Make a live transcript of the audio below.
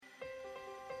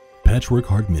Patchwork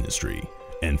Heart Ministry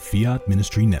and Fiat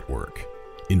Ministry Network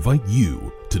invite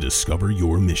you to discover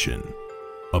your mission.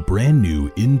 A brand new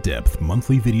in-depth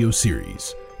monthly video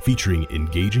series featuring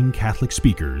engaging Catholic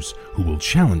speakers who will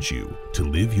challenge you to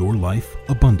live your life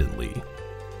abundantly.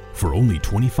 For only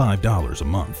 $25 a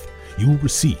month, you will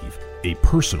receive a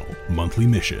personal monthly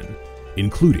mission,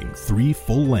 including 3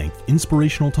 full-length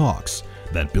inspirational talks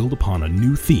that build upon a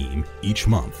new theme each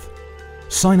month.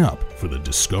 Sign up for the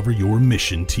Discover Your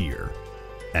Mission tier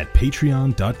at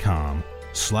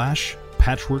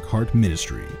patreon.com/Patchwork Heart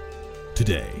Ministry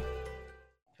today.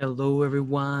 Hello,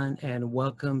 everyone, and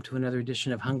welcome to another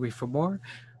edition of Hungry for More.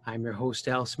 I'm your host,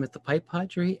 Al Smith, the Pipe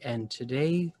Padre, and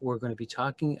today we're going to be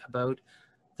talking about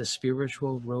the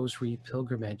Spiritual Rosary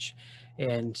Pilgrimage.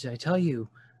 And I tell you,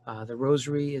 the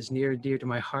Rosary is near and dear to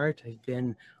my heart. I've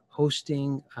been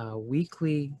hosting a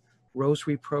weekly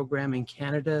Rosary program in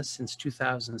Canada since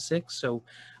 2006, so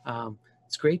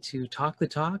it's great to talk the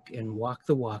talk and walk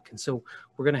the walk. And so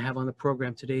we're going to have on the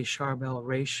program today Charbel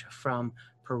Raish from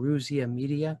Parousia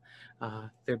Media.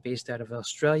 They're based out of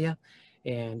Australia,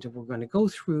 and we're going to go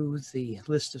through the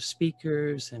list of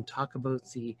speakers and talk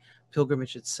about the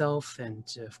pilgrimage itself, and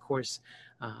of course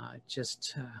I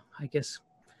guess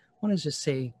want to just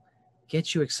say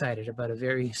get you excited about a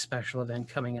very special event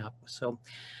coming up. So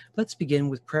let's begin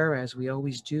with prayer as we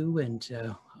always do, and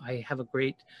I have a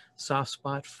great soft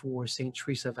spot for St.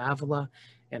 Teresa of Avila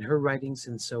and her writings,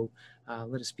 and so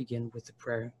let us begin with the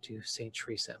prayer to St.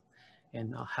 Teresa.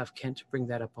 And I'll have Kent bring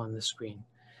that up on the screen.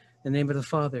 In the name of the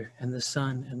Father, and the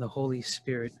Son, and the Holy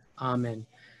Spirit. Amen.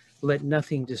 Let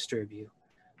nothing disturb you.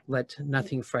 Let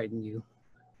nothing frighten you.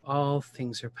 All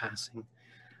things are passing.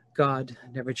 God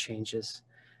never changes.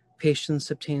 Patience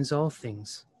obtains all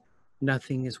things.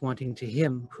 Nothing is wanting to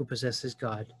him who possesses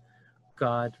God.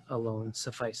 God alone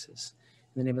suffices.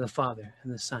 In the name of the Father,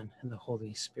 and the Son, and the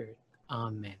Holy Spirit.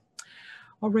 Amen.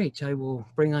 All right, I will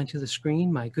bring onto the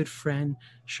screen my good friend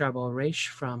Charbel Raish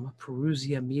from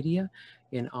Parousia Media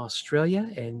in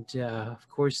Australia. And of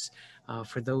course,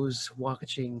 for those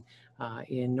watching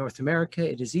in North America,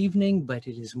 it is evening, but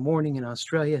it is morning in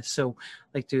Australia. So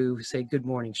I'd like to say good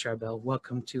morning, Charbel.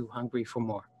 Welcome to Hungry for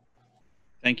More.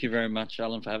 Thank you very much,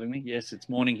 Alan, for having me. Yes, it's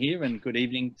morning here, and good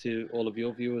evening to all of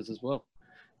your viewers as well.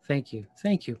 Thank you.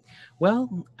 Thank you.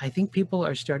 Well, I think people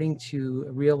are starting to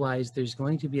realize there's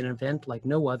going to be an event like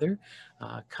no other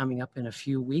coming up in a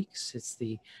few weeks. It's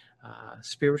the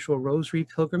Spiritual Rosary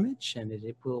Pilgrimage, and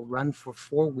it will run for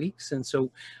 4 weeks. And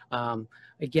so,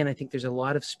 again, I think there's a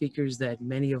lot of speakers that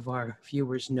many of our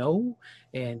viewers know,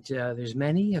 and there's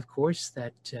many, of course,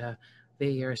 that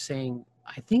they are saying,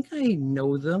 I think I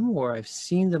know them or I've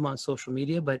seen them on social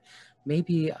media, but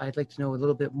maybe I'd like to know a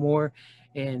little bit more.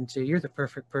 And you're the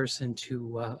perfect person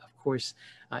to, of course,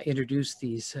 introduce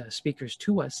these speakers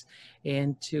to us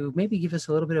and to maybe give us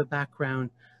a little bit of background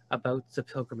about the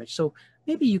pilgrimage. So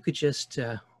maybe you could just,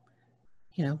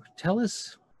 tell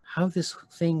us how this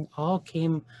thing all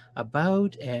came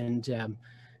about, and,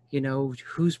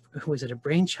 was it a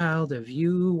brainchild of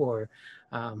you or,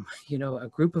 a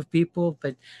group of people?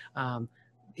 But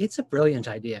it's a brilliant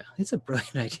idea. It's a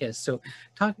brilliant idea. So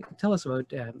tell us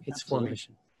about its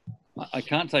formation. I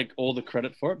can't take all the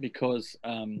credit for it because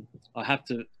I have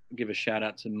to give a shout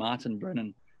out to Martin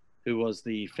Brennan, who was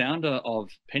the founder of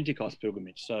Pentecost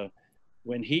Pilgrimage. So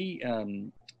when he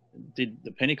did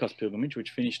the Pentecost Pilgrimage,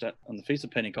 which finished on the Feast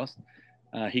of Pentecost,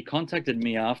 he contacted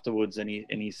me afterwards, and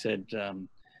he said,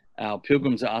 our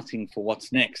pilgrims are asking for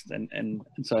what's next. And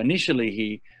so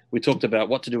initially we talked about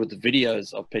what to do with the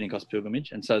videos of Pentecost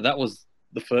Pilgrimage. And so that was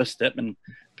the first step, and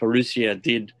Parousia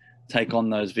did take on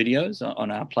those videos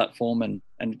on our platform and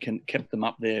kept them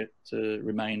up there to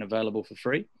remain available for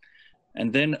free.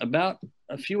 And then about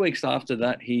a few weeks after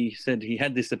that, he said he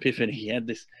had this epiphany. He had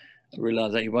this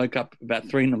realization. He woke up about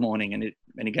 3 in the morning and he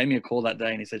gave me a call that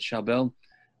day, and he said, Charbel,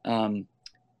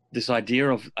 this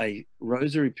idea of a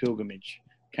rosary pilgrimage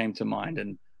came to mind,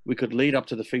 and we could lead up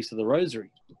to the Feast of the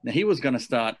Rosary. Now, he was going to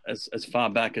start as far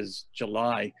back as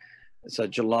July. So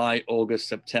July, August,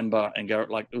 September, and go,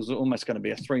 like, it was almost going to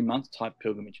be a 3-month type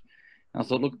pilgrimage. And I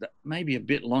thought, look, that may be a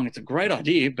bit long. It's a great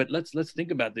idea, but let's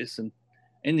think about this. And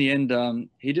in the end,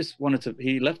 he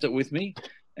left it with me,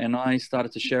 and I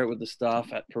started to share it with the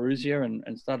staff at Parousia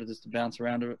and started just to bounce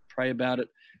around it, pray about it.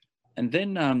 And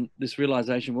then this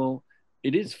realization, well,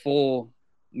 it is 4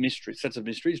 sets of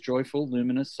mysteries: joyful,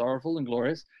 luminous, sorrowful, and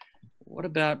glorious. What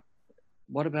about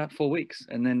 4 weeks?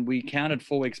 And then we counted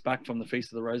 4 weeks back from the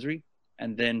Feast of the Rosary.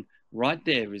 And then right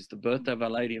there is the birthday of Our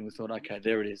Lady. And we thought, okay,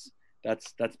 there it is.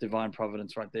 That's divine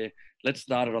providence right there. Let's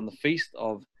start it on the feast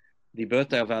of the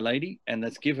birthday of Our Lady, and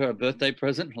let's give her a birthday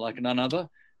present like none other.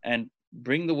 and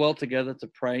bring the world together to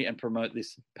pray and promote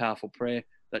this powerful prayer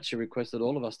that she requested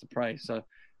all of us to pray. So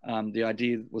the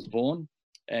idea was born,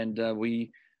 and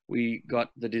we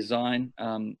got the design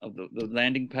of the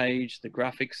landing page, the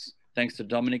graphics, thanks to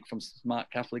Dominic from Smart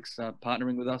Catholics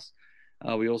partnering with us.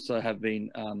 We also have been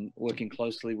working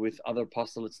closely with other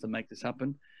apostolates to make this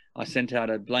happen. I sent out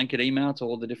a blanket email to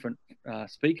all the different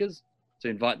speakers to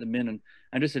invite them in,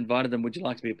 and just invited them, would you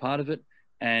like to be a part of it?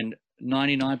 And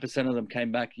 99% of them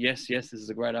came back, yes, this is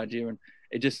a great idea. And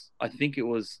I think it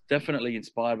was definitely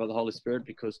inspired by the Holy Spirit,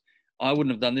 because I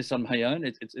wouldn't have done this on my own.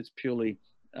 It's purely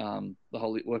the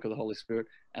holy work of the Holy Spirit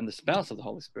and the spouse of the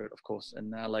Holy Spirit, of course,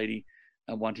 and Our Lady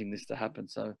wanting this to happen.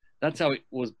 So that's how it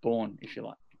was born, if you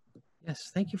like.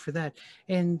 Yes, thank you for that.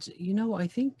 And, I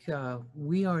think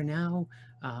we are now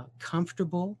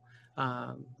comfortable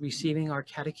receiving our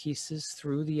catechesis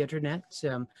through the internet.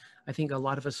 I think a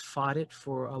lot of us fought it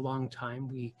for a long time.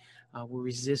 We were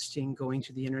resisting going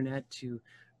to the internet to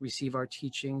receive our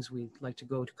teachings. We like to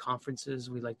go to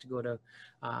conferences. We like to go to,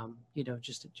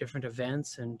 just different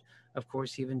events, and of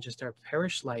course, even just our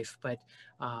parish life. But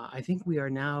I think we are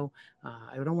now,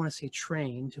 I don't want to say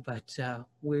trained, but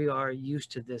we are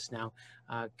used to this now,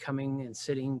 coming and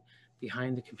sitting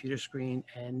behind the computer screen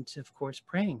and, of course,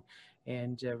 praying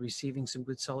and receiving some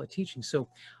good solid teaching. So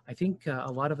I think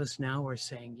a lot of us now are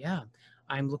saying, yeah,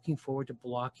 I'm looking forward to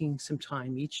blocking some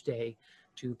time each day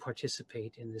to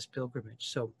participate in this pilgrimage.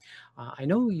 So I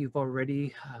know you've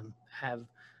already I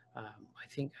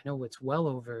know it's well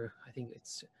over, I think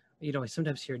it's, I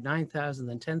sometimes hear 9,000,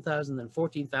 then 10,000, then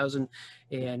 14,000.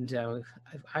 And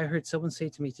I heard someone say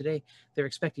to me today, they're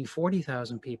expecting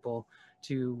 40,000 people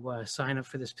to sign up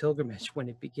for this pilgrimage when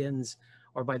it begins,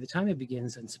 or by the time it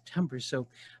begins in September. So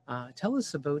tell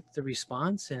us about the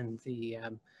response and the,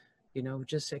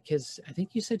 just because I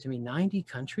think you said to me 90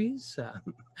 countries.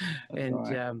 That's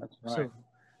right. So,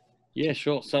 yeah,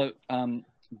 sure. So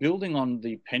building on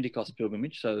the Pentecost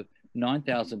pilgrimage, so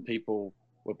 9,000 people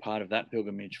were part of that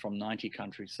pilgrimage from 90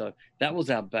 countries. So that was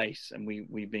our base, and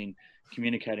we've been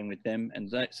communicating with them.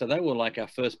 And so they were like our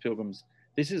first pilgrims.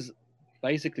 This is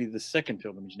basically the second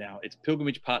pilgrimage now. It's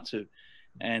pilgrimage part 2,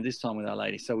 and this time with Our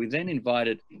Lady. So we then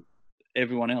invited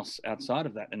everyone else outside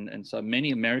of that. And so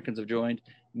many Americans have joined,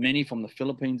 many from the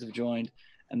Philippines have joined,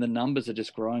 and the numbers are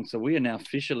just growing. So we are now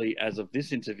officially, as of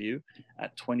this interview,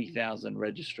 at 20,000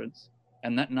 registrants.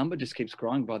 And that number just keeps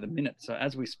growing by the minute. So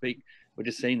as we speak, we're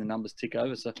just seeing the numbers tick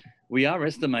over. So we are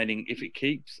estimating, if it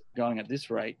keeps going at this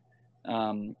rate,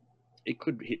 it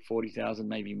could hit 40,000,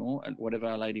 maybe more, and whatever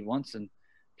Our Lady wants. And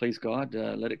please God,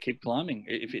 let it keep climbing.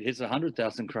 If it hits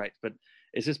 100,000, great. But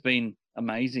it's just been an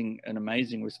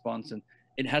amazing response. And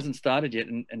it hasn't started yet.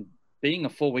 And being a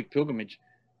 4-week pilgrimage,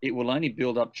 it will only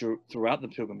build up throughout the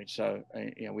pilgrimage. So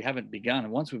we haven't begun.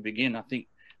 And once we begin, I think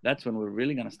that's when we're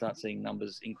really going to start seeing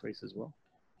numbers increase as well.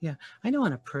 Yeah, I know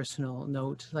on a personal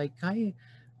note, like I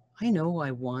know I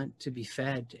want to be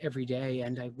fed every day,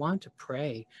 and I want to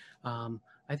pray.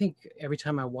 I think every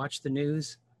time I watch the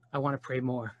news, I want to pray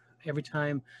more. Every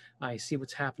time I see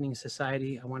what's happening in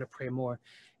society, I want to pray more.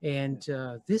 And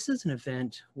this is an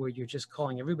event where you're just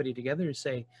calling everybody together to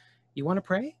say, you want to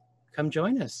pray? Come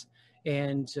join us.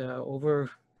 And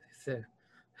over the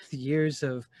years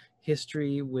of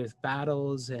history with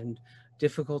battles and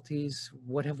difficulties,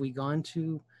 what have we gone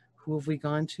to? Who have we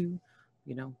gone to?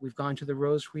 We've gone to the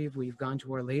Rosary, we've gone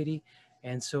to Our Lady.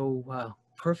 And so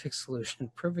perfect solution.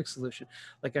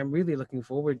 Like, I'm really looking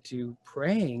forward to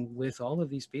praying with all of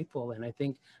these people. And I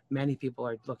think many people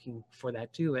are looking for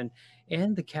that too.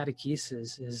 And the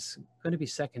catechesis is going to be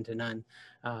second to none.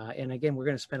 And again, we're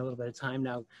going to spend a little bit of time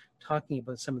now talking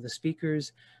about some of the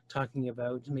speakers, talking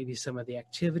about maybe some of the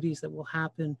activities that will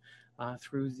happen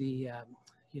through the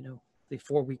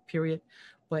 4-week period.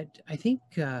 But I think,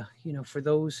 for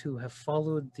those who have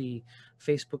followed the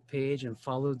Facebook page and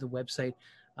followed the website,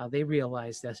 they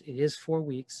realize that it is 4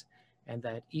 weeks, and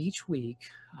that each week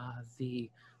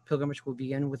the pilgrimage will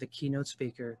begin with a keynote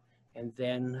speaker, and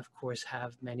then, of course,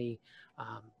 have many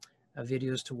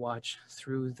videos to watch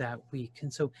through that week.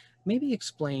 And so maybe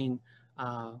explain,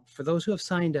 for those who have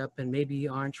signed up and maybe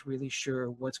aren't really sure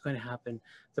what's going to happen,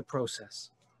 the process.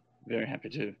 Very happy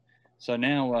to. So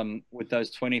now with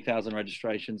those 20,000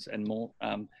 registrations and more,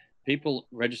 people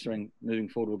registering moving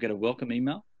forward will get a welcome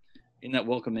email. In that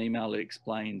welcome email, it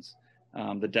explains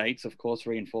the dates, of course,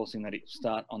 reinforcing that it will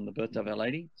start on the birthday of Our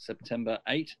Lady, September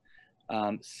 8,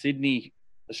 Sydney,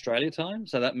 Australia time.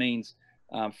 So that means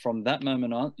from that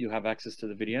moment on, you have access to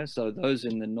the video. So those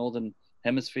in the Northern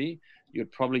Hemisphere,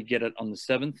 you'd probably get it on the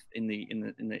 7th in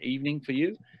the evening for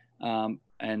you.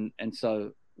 And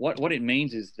so what it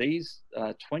means is these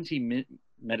 20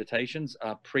 meditations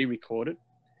are pre-recorded,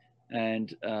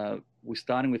 and we're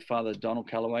starting with Father Donald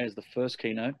Calloway as the first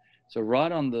keynote. So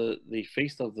right on the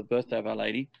feast of the birthday of Our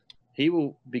Lady, he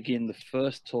will begin the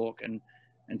first talk, and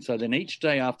so then each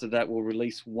day after that we'll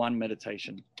release one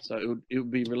meditation. So it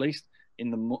would be released in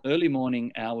the early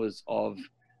morning hours of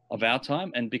our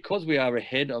time, and because we are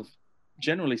ahead of,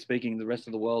 generally speaking, the rest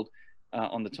of the world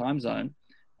on the time zone,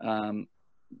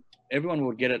 everyone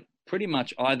will get it pretty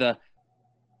much either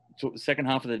to the second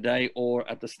half of the day or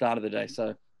at the start of the day.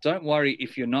 So don't worry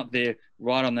if you're not there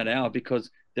right on that hour,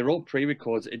 because they're all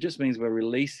pre-records. It just means we're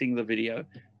releasing the video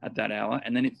at that hour,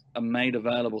 and then it's made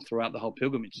available throughout the whole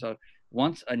pilgrimage. So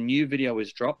once a new video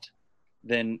is dropped,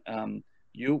 then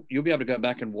you'll be able to go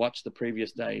back and watch the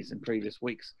previous days and previous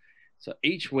weeks. So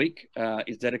each week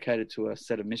is dedicated to a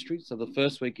set of mysteries. So the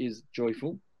first week is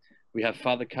joyful. We have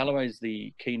Father Calloway as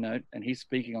the keynote, and he's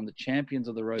speaking on the champions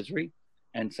of the Rosary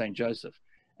and St. Joseph.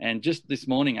 And just this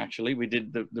morning, actually, we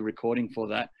did the recording for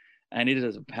that, and it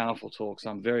is a powerful talk. So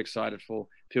I'm very excited for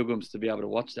pilgrims to be able to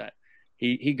watch that.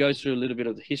 He goes through a little bit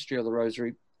of the history of the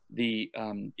Rosary, the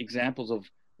examples of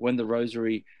when the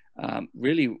Rosary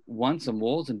really won some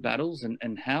wars and battles,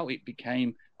 and how it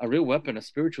became a real weapon, a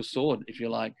spiritual sword, if you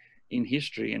like, in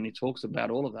history. And he talks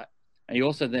about all of that. And he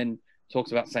also then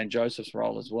talks about St. Joseph's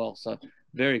role as well. So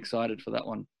very excited for that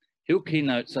one. He'll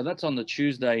keynote. So that's on the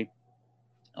Tuesday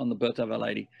on the birthday of Our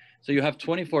Lady. So you have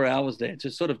 24 hours there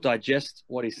to sort of digest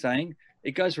what he's saying.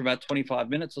 It goes for about 25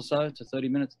 minutes or so to 30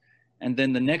 minutes. And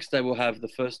then the next day we'll have the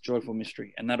first joyful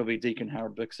mystery, and that'll be Deacon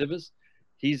Harold Burke-Sivers.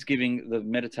 He's giving the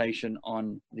meditation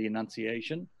on the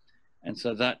Annunciation. And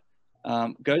so that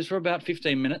goes for about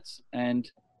 15 minutes.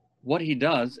 And what he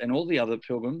does, and all the other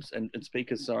pilgrims and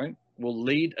speakers, will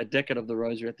lead a decade of the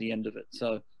Rosary at the end of it.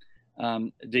 So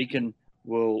Deacon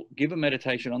will give a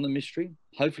meditation on the mystery,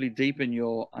 hopefully deepen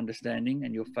your understanding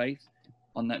and your faith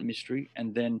on that mystery,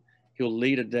 and then he'll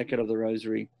lead a decade of the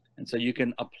Rosary. And so you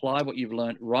can apply what you've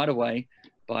learned right away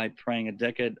by praying a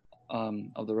decade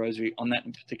of the Rosary on that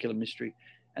particular mystery,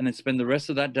 and then spend the rest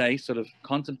of that day sort of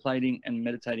contemplating and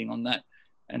meditating on that.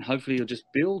 And hopefully you'll just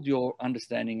build your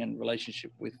understanding and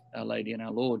relationship with Our Lady and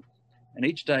our Lord. And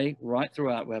each day, right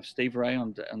throughout, we have Steve Ray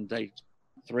on day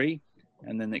 3,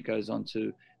 and then it goes on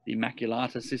to the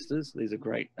Immaculata sisters. These are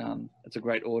great. It's a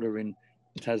great order in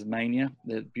Tasmania.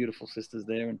 They're beautiful sisters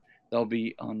there, and they'll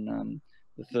be on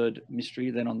the 3rd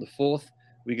mystery. Then on the 4th,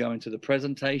 we go into the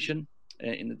presentation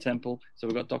in the temple. So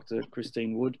we've got Dr.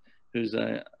 Christine Wood, who's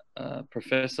a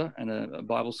professor and a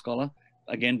Bible scholar,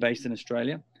 again based in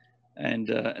Australia. And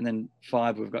then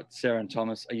 5, we've got Sarah and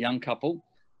Thomas, a young couple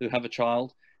who have a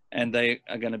child, and they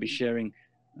are going to be sharing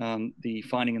the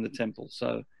finding in the temple.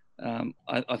 So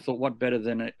I thought, what better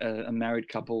than a married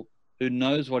couple who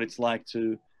knows what it's like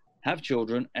to have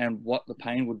children and what the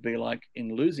pain would be like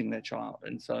in losing their child.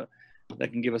 And so they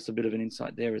can give us a bit of an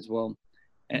insight there as well.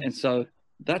 And so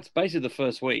that's basically the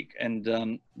first week.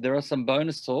 And there are some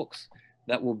bonus talks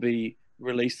that will be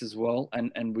released as well.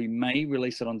 And we may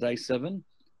release it on day 7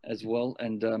 as well.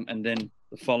 And then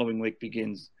the following week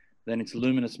begins. Then it's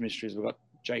Luminous Mysteries. We've got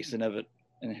Jason Everett,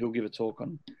 and he'll give a talk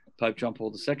on Pope John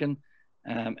Paul II.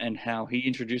 And how he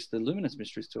introduced the Luminous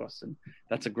Mysteries to us. And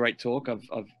that's a great talk.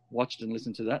 I've watched and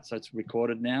listened to that. So it's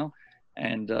recorded now.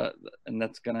 And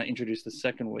that's going to introduce the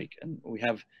second week. And we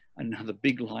have another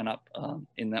big lineup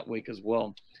in that week as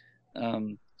well.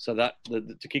 So that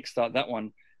to kickstart that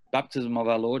one, Baptism of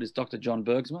Our Lord is Dr. John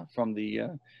Bergsma from the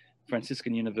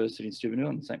Franciscan University in Steubenville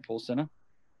and St. Paul Center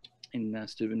in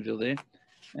Steubenville there.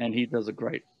 And he does a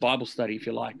great Bible study, if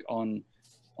you like, on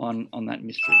that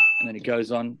mystery. And then he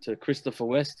goes on to Christopher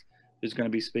West, who's going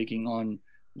to be speaking on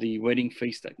the wedding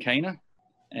feast at Cana.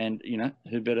 And, you know,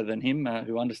 who better than him,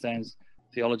 who understands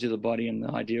theology of the body and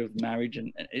the idea of marriage.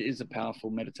 And it is a powerful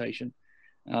meditation.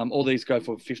 All these go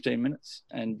for 15 minutes.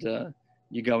 And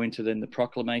you go into then the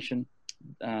proclamation.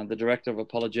 The director of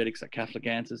apologetics at Catholic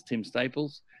Answers, Tim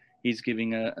Staples, he's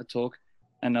giving a talk.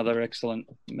 Another excellent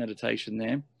meditation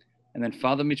there. And then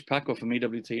Father Mitch Pacwa from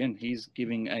EWTN, he's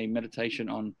giving a meditation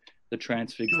on the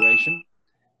Transfiguration.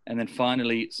 And then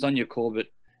finally, Sonia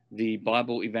Corbett, the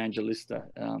Bible Evangelista,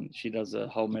 she does a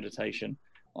whole meditation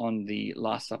on the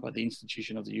Last Supper, the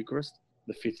institution of the Eucharist,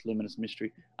 the 5th Luminous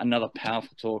Mystery. Another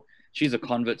powerful talk. She's a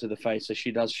convert to the faith, so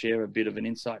she does share a bit of an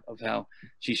insight of how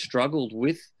she struggled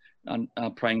with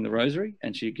praying the Rosary,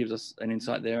 and she gives us an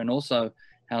insight there, and also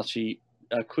how she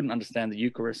couldn't understand the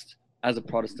Eucharist as a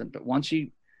Protestant. But once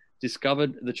she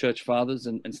discovered the Church Fathers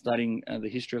and studying the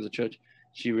history of the Church,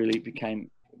 she really became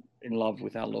in love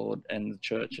with our Lord and the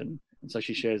Church, and so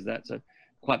she shares that. So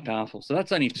quite powerful. So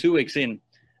that's only 2 weeks in,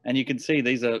 and you can see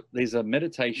these are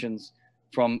meditations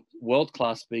from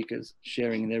world-class speakers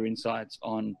sharing their insights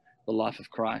on the life of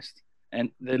Christ. And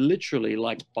they're literally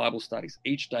like Bible studies.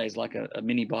 Each day is like a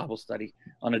mini Bible study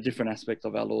on a different aspect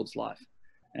of our Lord's life.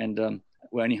 And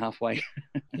we're only halfway.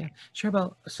 Yeah, sure.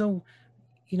 About so,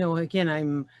 again,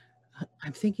 I'm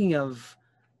thinking of,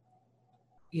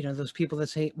 those people that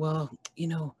say, well,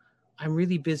 I'm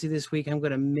really busy this week. I'm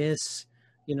going to miss,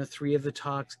 3 of the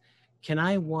talks. Can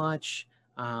I watch,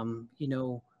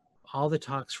 all the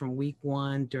talks from week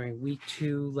 1 during week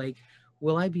 2? Like,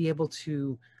 will I be able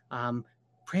to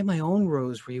pray my own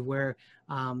rosary where,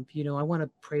 I want to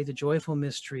pray the joyful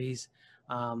mysteries,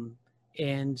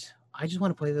 and I just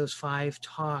want to play those 5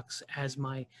 talks as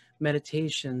my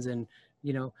meditations, and,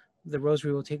 the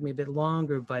rosary will take me a bit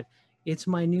longer, but it's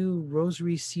my new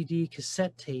rosary CD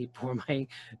cassette tape or my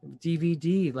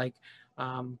DVD. Like,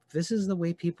 this is the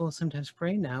way people sometimes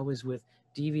pray now, is with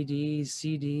DVDs,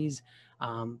 CDs.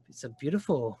 It's a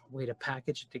beautiful way to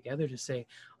package it together to say,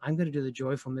 I'm going to do the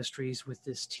joyful mysteries with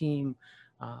this team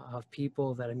of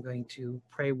people that I'm going to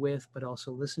pray with, but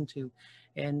also listen to,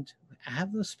 and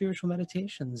have those spiritual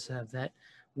meditations that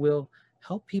will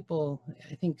help people,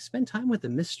 I think, spend time with the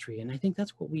mystery. And I think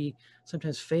that's what we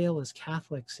sometimes fail as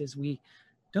Catholics, is we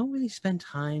don't really spend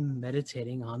time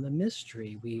meditating on the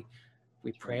mystery. We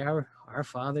pray our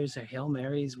Fathers, our Hail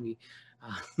Marys. We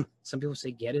some people say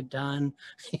get it done,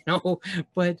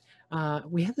 but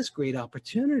we have this great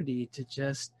opportunity to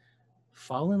just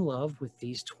fall in love with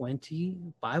these 20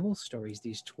 Bible stories,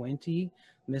 these 20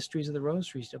 mysteries of the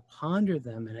Rosaries, to ponder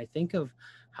them. And I think of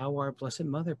how our Blessed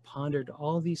Mother pondered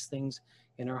all these things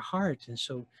in her heart. And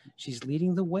so she's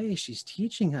leading the way. She's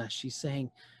teaching us. She's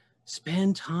saying,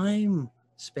 spend time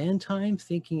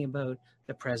thinking about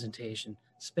the presentation.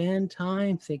 Spend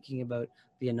time thinking about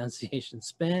the Annunciation.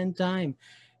 Spend time.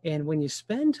 And when you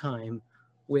spend time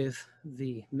with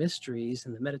the mysteries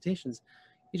and the meditations,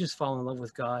 you just fall in love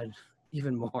with God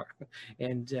even more.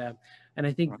 And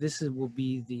I think this will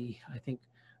be the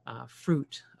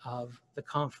fruit of the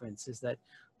conference, is that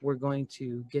we're going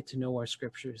to get to know our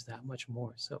scriptures that much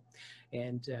more. So,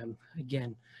 and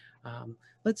again,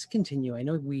 let's continue. I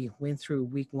know we went through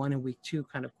week 1 and week 2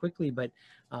 kind of quickly, but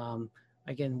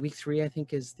again, week 3, I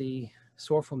think, is the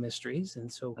Sorrowful Mysteries.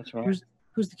 And so that's right.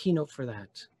 Who's the keynote for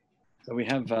that? So we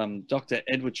have Dr.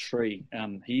 Edward Shree.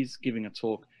 He's giving a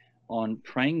talk on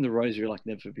praying the rosary like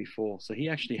never before. So he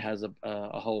actually has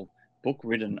a whole book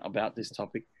written about this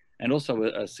topic, and also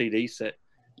a CD set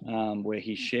where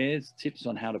he shares tips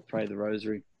on how to pray the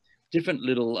rosary, different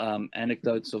little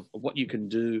anecdotes of what you can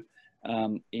do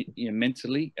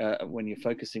mentally when you're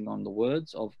focusing on the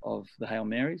words of the Hail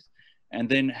Marys, and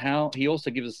then how he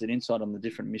also gives us an insight on the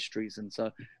different mysteries. And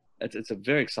so it's a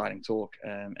very exciting talk,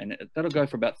 and that'll go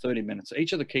for about 30 minutes. So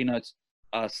each of the keynotes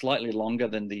are slightly longer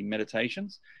than the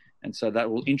meditations, and so that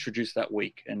will introduce that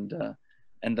week, and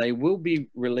they will be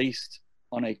released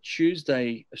on a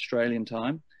Tuesday Australian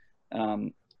time,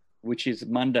 which is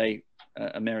Monday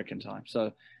American time.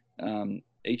 So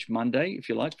each Monday, if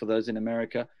you like, for those in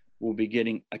America, we'll be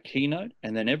getting a keynote,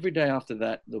 and then every day after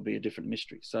that there'll be a different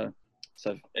mystery. So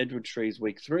Edward Shree's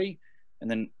week 3, and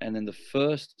then the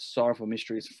first sorrowful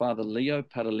mystery is Father Leo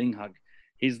Padalinghug.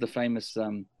 He's the famous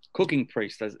cooking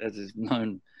priest, as is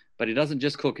known, but he doesn't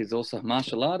just cook. He's also a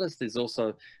martial artist. There's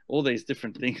also all these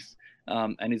different things,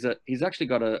 and he's actually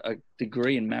got a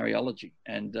degree in Mariology,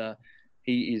 and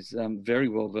he is very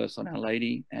well versed on Our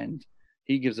Lady, and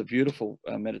he gives a beautiful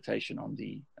meditation on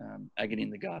the agony in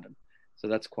the garden. So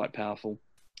that's quite powerful.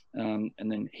 And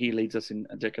then he leads us in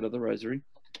a decade of the Rosary,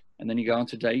 and then you go on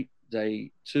to day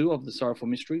 2 of the Sorrowful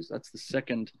Mysteries. That's the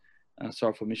second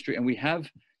Sorrowful Mystery, and we have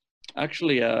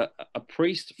actually a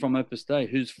priest from Opus Dei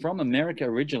who's from America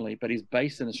originally, but he's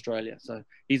based in Australia. So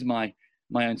he's my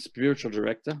own spiritual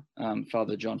director,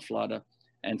 Father John Flada.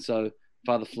 And so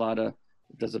Father Flada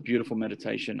does a beautiful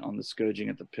meditation on the scourging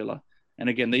at the pillar. And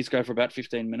again, these go for about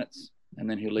 15 minutes, and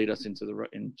then he'll lead us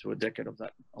into a decade of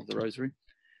the Rosary.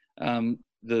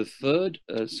 The third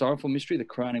Sorrowful Mystery, the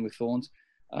Crowning with Thorns,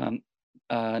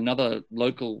 another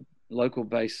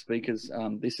local-based speakers.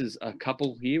 This is a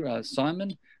couple here,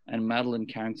 Simon and Madeline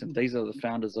Carrington. These are the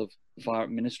founders of Fire Up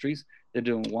Ministries. They're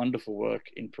doing wonderful work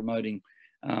in promoting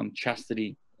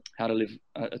chastity, how to live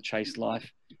a chaste life,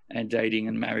 and dating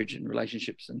and marriage and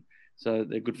relationships. And so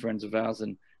they're good friends of ours,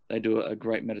 and they do a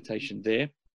great meditation there.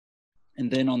 And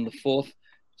then on the fourth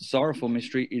Sorrowful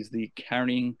Mystery is the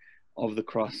Carrying of the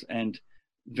Cross. And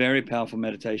very powerful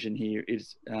meditation here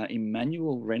is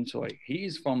Emmanuel Rentoy.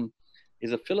 He's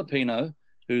a Filipino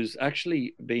who's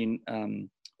actually been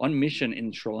on mission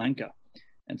in Sri Lanka.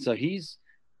 And so he's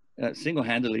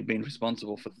single-handedly been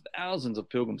responsible for thousands of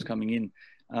pilgrims coming in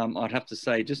I'd have to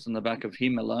say, just on the back of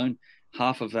him alone,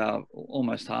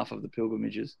 almost half of the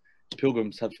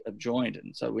pilgrims have joined.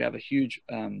 And so we have a huge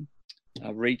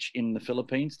reach in the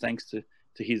Philippines, thanks to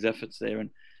his efforts there. And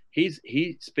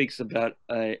he speaks about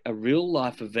a real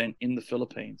life event in the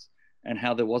Philippines and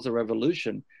how there was a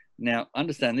revolution. Now,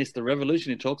 understand this, the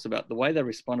revolution he talks about, the way they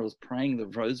responded was praying the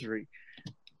rosary.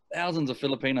 Thousands of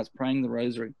Filipinos praying the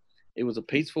rosary. It was a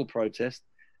peaceful protest.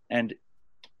 And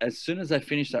as soon as they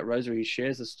finished that rosary, he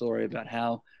shares a story about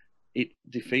how it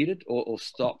defeated or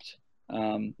stopped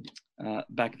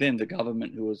back then the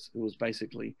government who was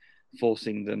basically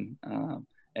forcing them.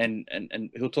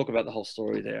 And he'll talk about the whole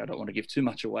story there. I don't want to give too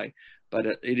much away, but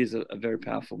it is a very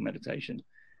powerful meditation.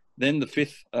 Then the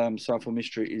fifth sorrowful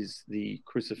mystery is the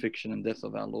crucifixion and death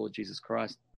of our Lord Jesus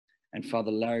Christ. And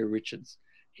Father Larry Richards,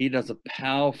 he does a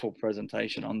powerful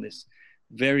presentation on this.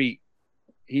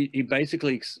 He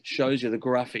basically shows you the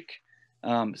graphic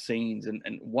scenes and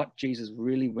what Jesus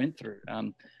really went through.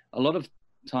 A lot of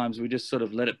times we just sort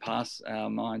of let it pass our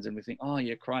minds and we think, oh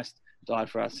yeah, Christ died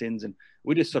for our sins, and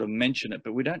we just sort of mention it,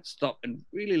 but we don't stop and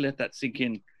really let that sink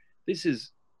in. This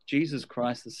is Jesus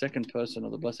Christ, the second person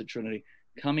of the Blessed Trinity,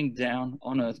 coming down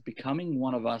on earth, becoming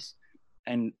one of us,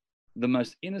 and the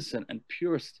most innocent and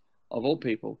purest of all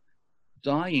people,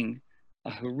 dying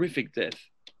a horrific death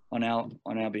on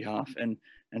our behalf.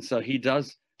 And so he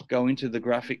does go into the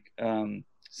graphic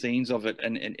scenes of it,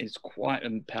 and it's quite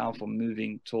a powerful,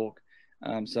 moving talk.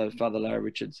 So Father Larry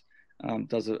Richards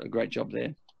does a great job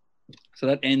there. So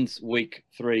that ends week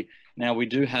 3. Now we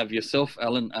do have yourself,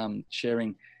 Alan,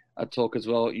 sharing a talk as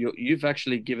well. You've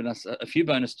actually given us a few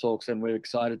bonus talks, and we're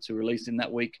excited to release in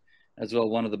that week as well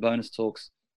one of the bonus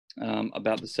talks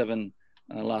about the 7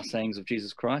 last sayings of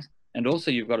Jesus Christ. And also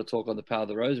you've got a talk on the power of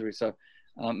the rosary. So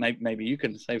maybe you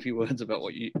can say a few words about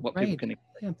what Right. people can.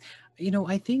 Yeah. You know,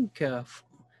 I think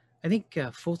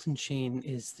Fulton Sheen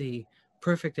is the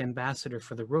perfect ambassador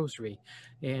for the rosary.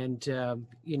 And,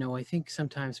 you know, I think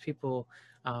sometimes people,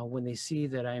 when they see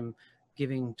that I'm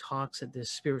giving talks at this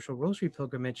spiritual rosary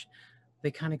pilgrimage,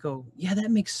 they kind of go, yeah,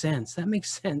 that makes sense. That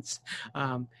makes sense.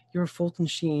 You're a Fulton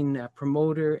Sheen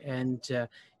promoter. And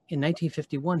in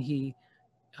 1951, he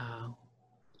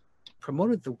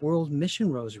promoted the World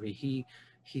Mission Rosary.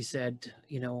 He said,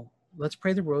 you know, let's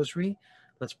pray the rosary.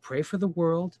 Let's pray for the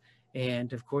world.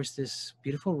 And of course, this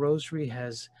beautiful rosary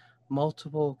has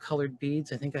multiple colored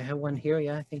beads. I think I have one here.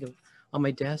 Yeah, I think on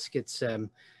my desk.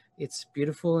 It's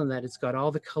beautiful in that it's got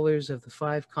all the colors of the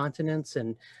 5 continents.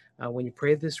 And when you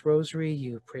pray this rosary,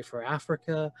 you pray for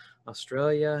Africa,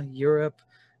 Australia, Europe,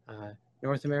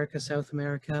 North America, South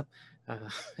America,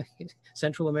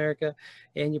 Central America,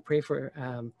 and you pray for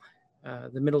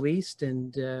the Middle East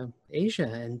and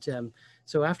Asia. And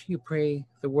so after you pray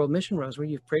the World Mission Rosary,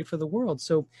 you've prayed for the world.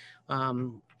 So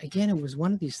again, it was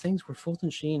one of these things where Fulton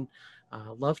Sheen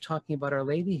loved talking about Our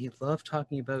Lady. He loved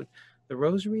talking about the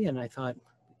rosary. And I thought,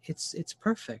 it's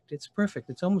perfect. It's perfect.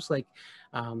 It's almost like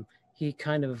he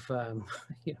kind of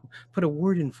you know, put a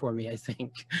word in for me, I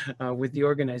think, with the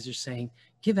organizers saying,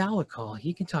 give Al a call.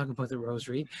 He can talk about the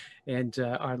rosary and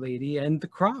Our Lady and the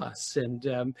cross.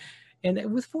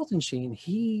 And with Fulton Sheen,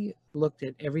 he looked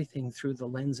at everything through the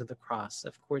lens of the cross.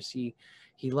 Of course, he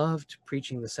loved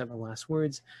preaching the 7 last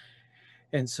words.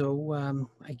 And so,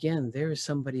 again, there is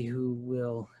somebody who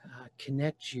will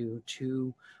connect you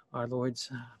to our Lord's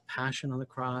passion on the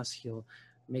cross. He'll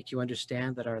make you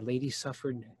understand that Our Lady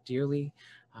suffered dearly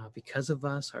because of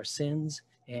us, our sins.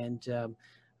 And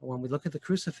when we look at the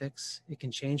crucifix, it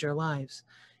can change our lives.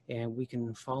 And we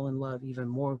can fall in love even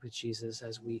more with Jesus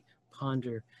as we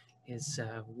ponder his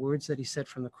words that he said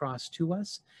from the cross to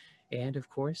us. And of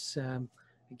course,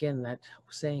 again, that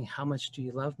saying, how much do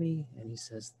you love me? And he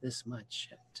says, this much.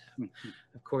 And,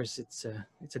 of course, it's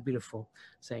a beautiful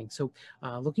saying. So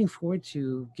looking forward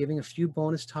to giving a few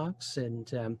bonus talks.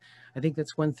 And I think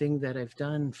that's one thing that I've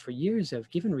done for years. I've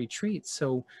given retreats.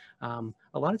 So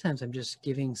a lot of times I'm just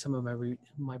giving some of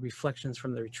my reflections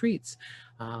from the retreats.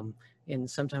 And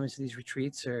sometimes these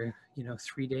retreats are, you know,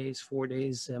 3 days, 4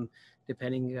 days,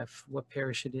 depending on what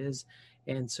parish it is.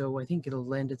 And so I think it'll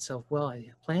lend itself well.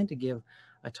 I plan to give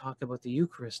a talk about the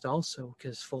Eucharist also,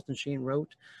 because Fulton Sheen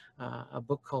wrote a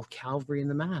book called Calvary in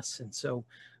the Mass. And so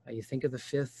you think of the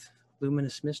 5th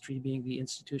luminous mystery being the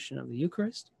institution of the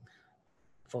Eucharist.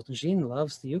 Fulton Sheen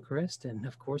loves the Eucharist. And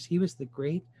of course, he was the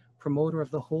great promoter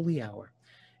of the Holy Hour.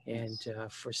 And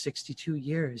for 62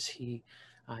 years, he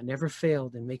never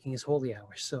failed in making his Holy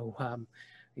Hour. So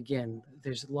again,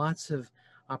 there's lots of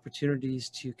opportunities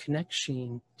to connect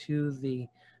Sheen to the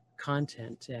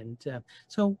content. And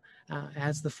so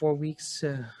as the 4 weeks,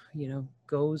 you know,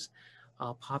 goes,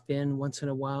 I'll pop in once in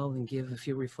a while and give a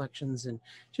few reflections and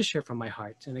just share from my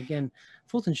heart. And again,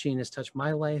 Fulton Sheen has touched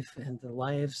my life and the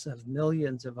lives of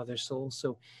millions of other souls.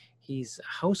 So he's a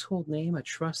household name, a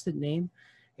trusted name.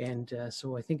 And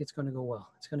so I think it's going to go well.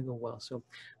 It's going to go well. So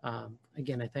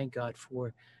again, I thank God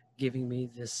for giving me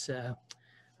this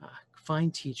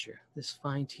fine teacher.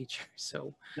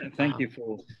 So thank you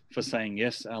for saying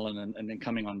yes, Alan, and then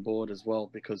coming on board as well,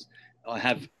 because I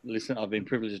have listened. I've been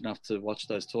privileged enough to watch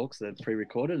those talks. They're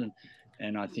pre-recorded,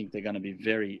 and I think they're going to be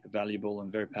very valuable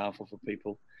and very powerful for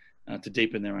people to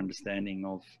deepen their understanding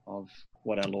of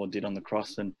what our Lord did on the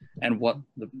cross and what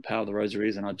the power of the Rosary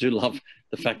is. And I do love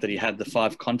the fact that he had the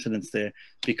 5 continents there,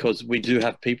 because we do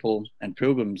have people and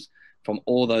pilgrims from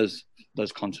all those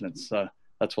continents. So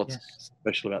that's what's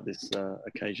special about this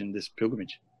occasion, this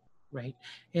pilgrimage. Right.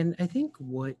 And I think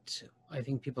what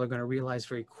people are going to realize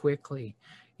very quickly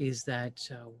is that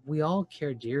we all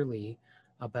care dearly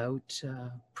about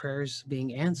prayers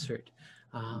being answered.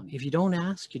 If you don't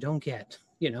ask, you don't get,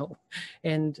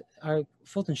 and our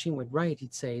Fulton Sheen would write,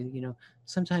 he'd say,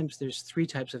 sometimes there's 3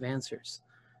 types of answers: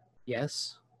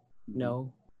 yes,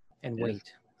 no, and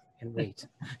wait. And wait.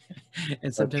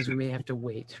 And sometimes we may have to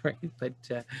wait, right?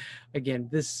 But again,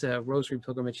 this Rosary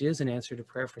Pilgrimage is an answer to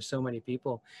prayer for so many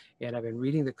people. And I've been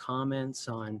reading the comments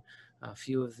on a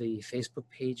few of the Facebook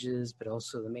pages, but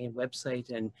also the main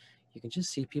website. And you can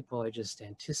just see people are just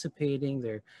anticipating,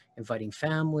 they're inviting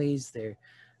families, they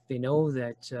know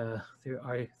that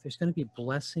there's going to be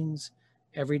blessings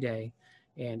every day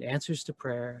and answers to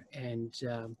prayer. And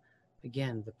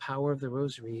again, the power of the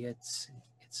Rosary, it's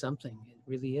something. It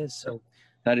really is. So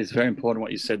that is very important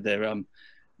what you said there.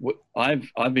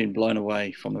 I've been blown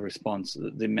away from the response,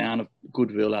 the amount of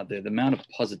goodwill out there, the amount of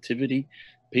positivity.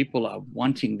 People are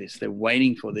wanting this, they're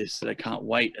waiting for this, they can't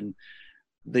wait, and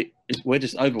we're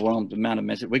just overwhelmed with the amount of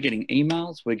message. We're getting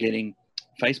emails, we're getting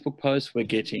Facebook posts, we're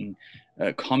getting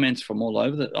comments from all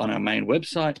over on our main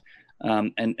website,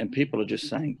 and people are just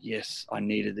saying, yes, I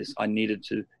needed this. I needed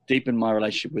to deepen my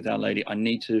relationship with Our Lady. I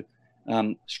need to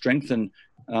strengthen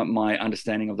my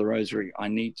understanding of the Rosary. I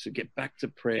need to get back to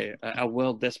prayer. Our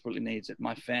world desperately needs it.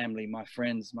 My family, my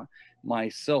friends,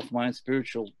 myself, my own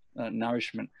spiritual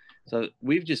nourishment. So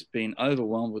we've just been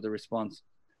overwhelmed with the response.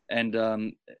 And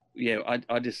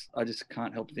I just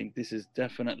can't help think this is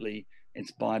definitely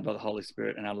inspired by the Holy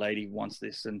Spirit, and Our Lady wants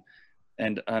this.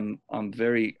 And I'm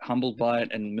very humbled by it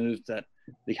and moved that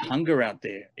the hunger out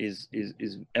there is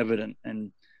evident,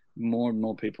 and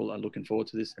more people are looking forward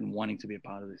to this and wanting to be a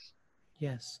part of this.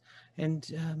 Yes. And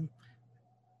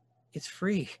it's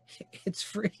free. It's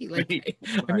free. Like,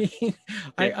 I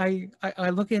mean, I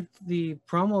look at the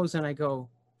promos and I go,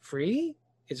 free?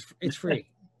 It's free.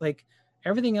 Like,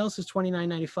 everything else is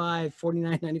 $29.95,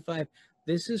 $49.95.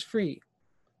 This is free.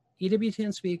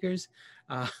 EWTN speakers,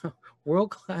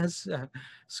 world-class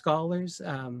scholars,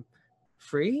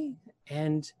 free.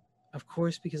 And of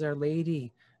course, because Our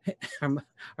Lady,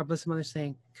 our Blessed Mother,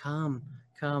 saying, come.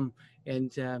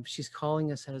 And she's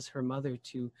calling us as her mother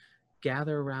to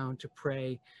gather around to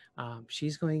pray.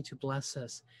 She's going to bless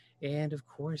us. And of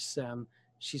course,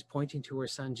 she's pointing to her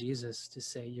son, Jesus, to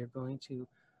say, you're going to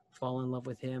fall in love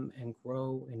with him and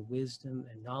grow in wisdom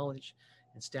and knowledge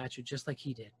and stature, just like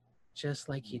he did.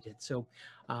 So,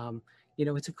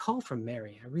 it's a call from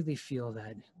Mary. I really feel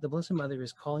that the Blessed Mother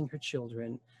is calling her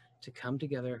children to come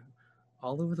together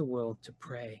all over the world to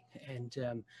pray and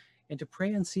to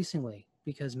pray unceasingly,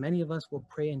 because many of us will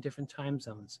pray in different time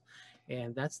zones.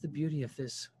 And that's the beauty of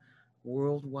this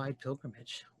worldwide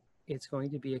pilgrimage. It's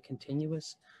going to be a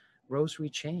continuous rosary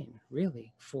chain,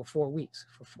 really, for 4 weeks.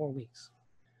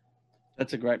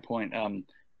 That's a great point.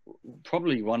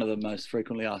 Probably one of the most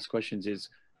frequently asked questions is,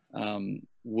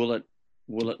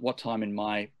 what time in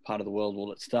my part of the world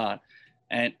will it start?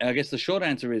 And I guess the short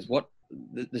answer is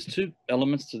there's 2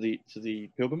 elements to the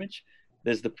pilgrimage.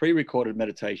 There's the pre-recorded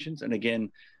meditations, and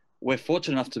again, we're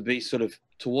fortunate enough to be sort of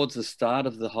towards the start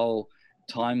of the whole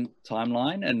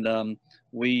timeline, and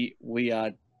we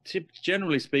are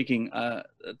generally speaking at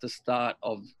the start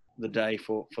of the day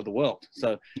for the world.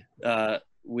 So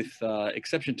with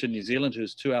exception to New Zealand,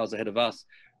 who's 2 hours ahead of us,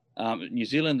 New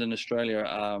Zealand and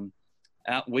Australia,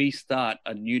 we start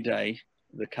a new day,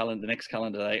 the next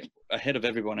calendar day, ahead of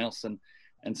everyone else.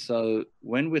 And so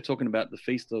when we're talking about the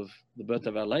feast of the birth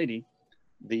of Our Lady,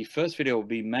 the first video will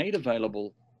be made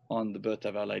available on the birth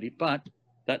of Our Lady, but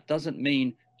that doesn't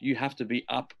mean you have to be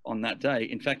up on that day.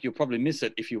 In fact, you'll probably miss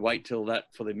it if you wait till that.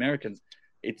 For the Americans,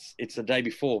 it's a day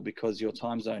before, because your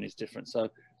time zone is different. So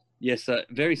yes,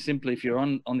 very simply, if you're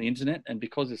on the internet, and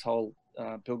because this whole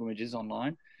pilgrimage is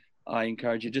online, I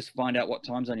encourage you just find out what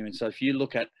time zone you're in. So if you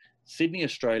look at Sydney,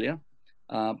 Australia,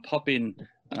 pop in,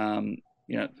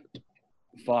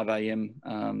 5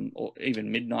 a.m. Or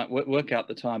even midnight, work out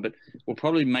the time, but we'll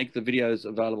probably make the videos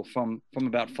available from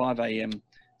about 5 a.m.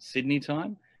 Sydney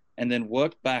time, and then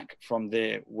work back from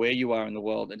there where you are in the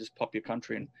world, and just pop your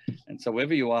country in. And so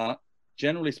wherever you are,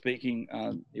 generally speaking,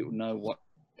 it will know what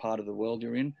part of the world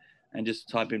you're in, and just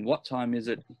type in what time is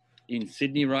it in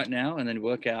Sydney right now, and then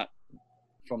work out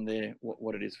from there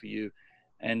what it is for you.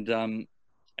 And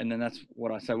then that's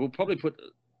what I say. We'll probably put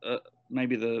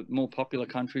maybe the more popular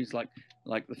countries like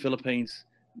the Philippines.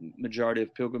 Majority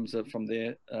of pilgrims are from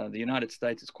there. The United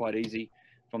States is quite easy.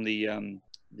 From the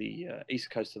East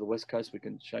Coast to the West Coast, we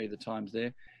can show you the times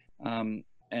there.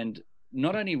 And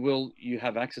not only will you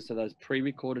have access to those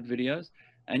pre-recorded videos,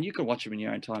 and you can watch them in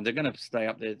your own time. They're going to stay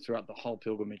up there throughout the whole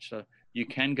pilgrimage. So you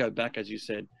can go back, as you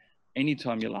said,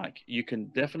 anytime you like. You can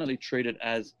definitely treat it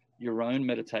as your own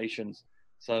meditations.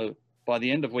 So by the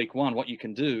end of week 1, what you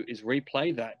can do is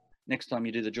replay that next time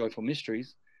you do the Joyful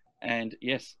Mysteries. And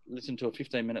yes, listen to a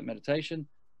 15-minute meditation,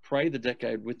 pray the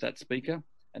decade with that speaker,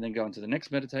 and then go into the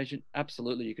next meditation.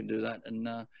 Absolutely, you can do that. And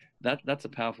that's a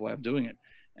powerful way of doing it.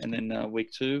 And then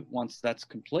week 2, once that's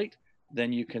complete,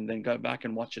 then you can then go back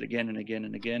and watch it again and again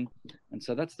and again. And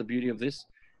so that's the beauty of this.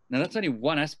 Now, that's only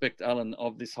one aspect, Alan,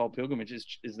 of this whole pilgrimage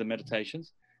is the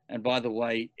meditations. And by the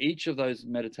way, each of those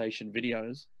meditation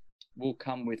videos will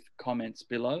come with comments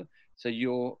below. So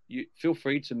you feel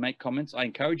free to make comments. I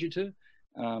encourage you to.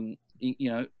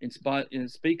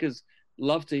 Speakers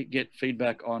love to get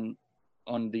feedback on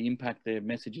the impact their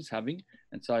message is having.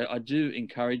 And so I do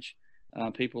encourage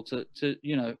people to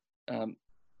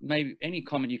maybe any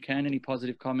comment you can, any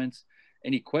positive comments,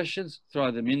 any questions,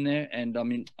 throw them in there. And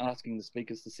I'm asking the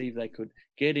speakers to see if they could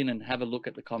get in and have a look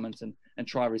at the comments and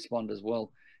try respond as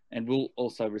well. And we'll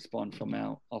also respond from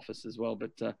our office as well.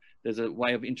 But there's a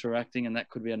way of interacting, and that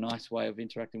could be a nice way of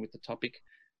interacting with the topic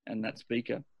and that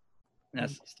speaker. Now,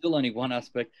 it's still only one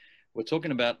aspect. We're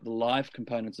talking about the live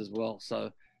components as well.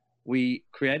 So we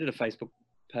created a Facebook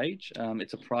page.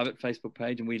 It's a private Facebook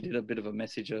page, and we did a bit of a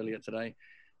message earlier today.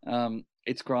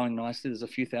 It's growing nicely. There's a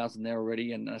few thousand there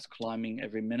already, and that's climbing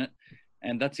every minute.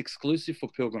 And that's exclusive for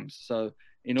pilgrims. So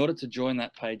in order to join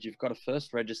that page, you've got to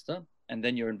first register, and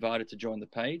then you're invited to join the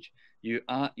page. You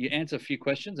answer a few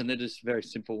questions, and they're just very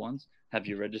simple ones. Have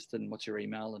you registered, and what's your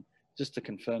email, and just to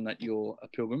confirm that you're a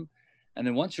pilgrim. And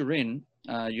then once you're in,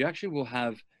 you actually will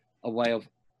have a way of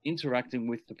interacting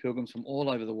with the pilgrims from all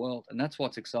over the world. And that's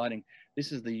what's exciting.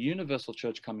 This is the universal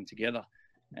church coming together.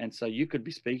 And so you could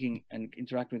be speaking and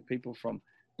interacting with people from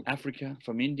Africa,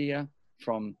 from India,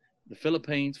 from the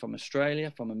Philippines, from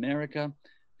Australia, from America,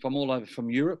 from all over, from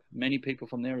Europe, many people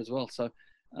from there as well. So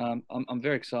I'm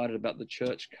very excited about the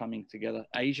church coming together.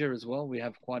 Asia as well. We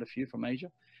have quite a few from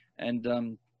Asia,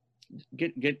 and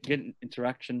get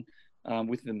interaction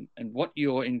with them. And what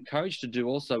you're encouraged to do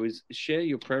also is share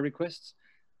your prayer requests.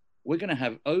 We're going to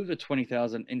have over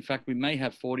 20,000. In fact, we may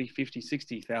have 40, 50,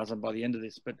 60,000 by the end of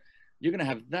this, but you're going to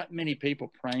have that many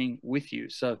people praying with you.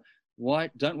 So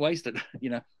don't waste it.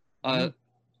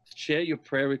 Share your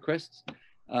prayer requests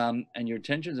and your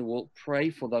intentions, and we'll pray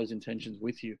for those intentions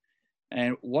with you.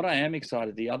 And what I am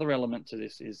excited, the other element to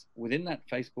this is within that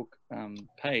Facebook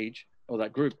page or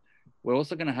that group, we're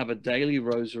also going to have a daily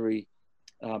rosary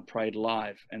prayed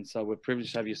live. And so we're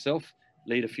privileged to have yourself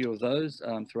lead a few of those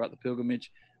throughout the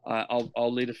pilgrimage.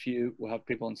 I'll lead a few. We'll have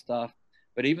people on staff,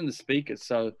 but even the speakers.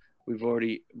 So we've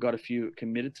already got a few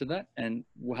committed to that, and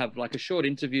we'll have like a short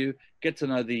interview, get to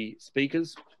know the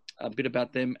speakers, a bit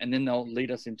about them, and then they'll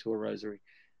lead us into a rosary.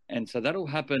 And so that'll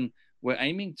happen. We're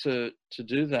aiming to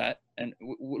do that, and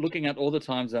we're looking at all the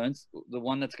time zones. The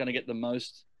one that's going to get the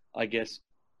most, I guess,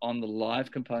 on the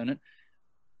live component,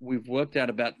 we've worked out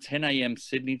about 10 a.m.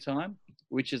 Sydney time,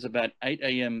 which is about 8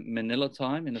 a.m. Manila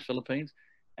time in the Philippines,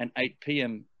 and 8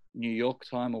 p.m. New York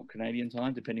time or Canadian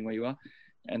time, depending where you are.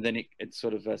 And then it's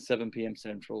sort of 7 p.m.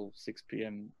 Central, 6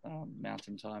 p.m.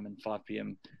 Mountain time, and 5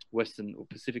 p.m. Western or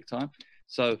Pacific time.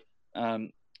 So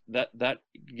that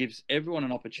gives everyone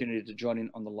an opportunity to join in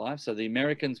on the live. So the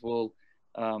Americans will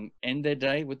end their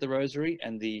day with the rosary,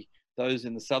 and those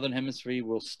in the Southern Hemisphere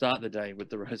will start the day with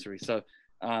the rosary. So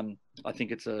I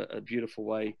think it's a beautiful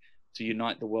way to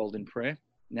unite the world in prayer.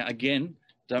 Now, again,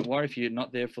 don't worry if you're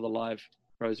not there for the live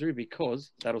rosary,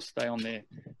 because that'll stay on there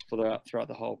throughout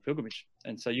the whole pilgrimage.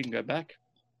 And so you can go back,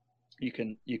 you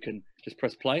can just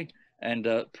press play and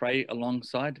pray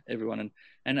alongside everyone.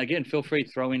 And again, feel free to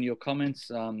throw in your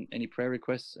comments, any prayer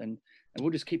requests, and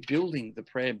we'll just keep building the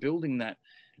prayer, building that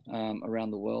around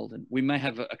the world. And we may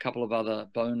have a couple of other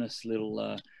bonus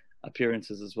little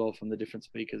appearances as well from the different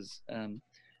speakers, and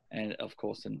of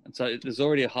course, and so there's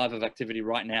already a hive of activity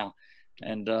right now.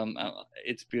 and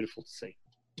it's beautiful to see.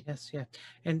 Yes, yeah.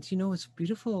 And you know, it's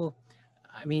beautiful.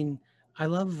 I mean, I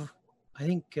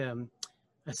think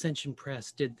Ascension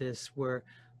Press did this where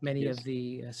many Yes. of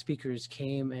the speakers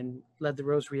came and led the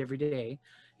rosary every day.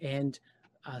 And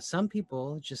some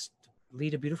people just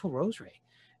lead a beautiful rosary.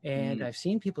 And I've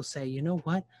seen people say, you know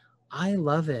what? I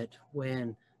love it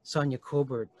when Sonia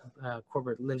Corbett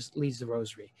leads the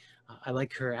rosary. I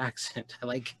like her accent. I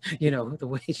like, you know, the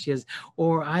way she is,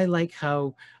 or I like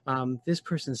how this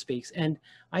person speaks. And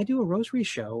I do a rosary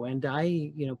show, and I,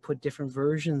 you know, put different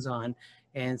versions on.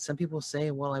 And some people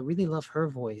say, well, I really love her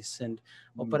voice, and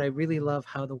but I really love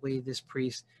how the way this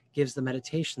priest gives the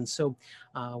meditation. So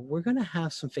we're going to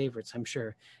have some favorites, I'm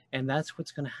sure. And that's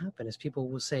what's going to happen is people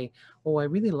will say, oh, I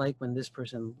really like when this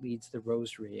person leads the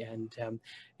rosary. And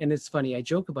it's funny, I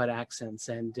joke about accents,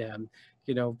 and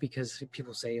you know, because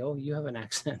people say, oh, you have an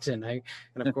accent. And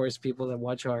of course, people that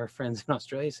watch our friends in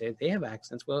Australia say they have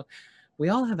accents. Well, we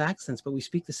all have accents, but we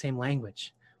speak the same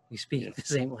language. We speak the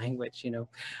same language, you know,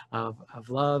 of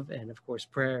love and of course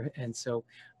prayer. And so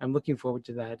I'm looking forward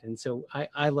to that. And so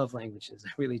I love languages,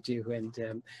 I really do.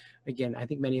 And again, I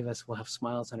think many of us will have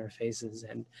smiles on our faces.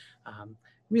 And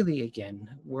really, again,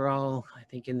 we're all, I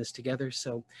think, in this together.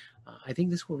 So I think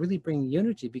this will really bring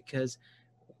unity, because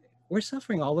we're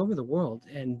suffering all over the world.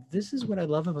 And this is what I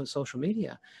love about social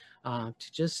media.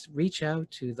 To just reach out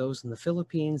to those in the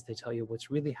Philippines. They tell you what's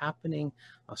really happening,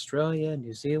 Australia,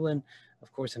 New Zealand,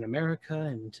 of course, in America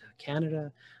and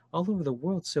Canada, all over the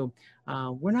world. So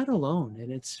we're not alone.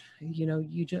 And it's, you know,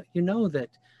 you know that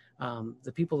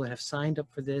the people that have signed up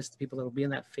for this, the people that will be in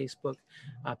that Facebook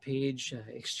page,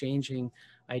 exchanging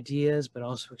ideas, but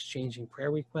also exchanging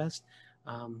prayer requests,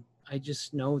 I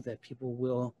just know that people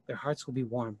will, their hearts will be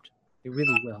warmed. They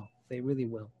really will. They really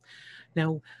will.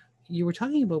 Now, you were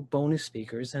talking about bonus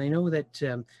speakers, and I know that,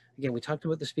 again, we talked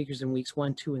about the speakers in weeks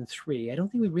 1, 2, and 3. I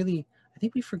don't think I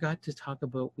think we forgot to talk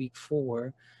about week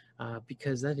 4,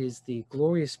 because that is the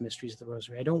glorious mysteries of the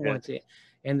Rosary. I don't want to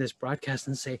end this broadcast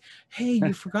and say, hey,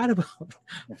 you forgot about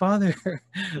Father,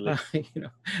 you know,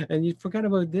 and you forgot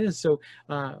about this. So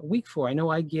week 4, I know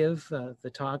I give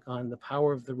the talk on the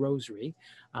power of the Rosary,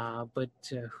 but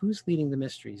who's leading the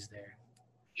mysteries there?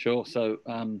 Sure. So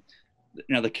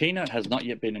now the keynote has not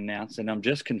yet been announced, and I'm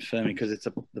just confirming because it's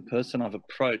the person I've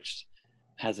approached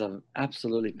has an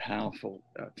absolutely powerful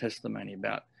testimony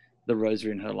about the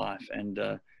Rosary in her life. And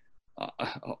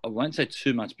I won't say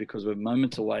too much because we're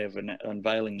moments away of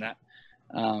unveiling that.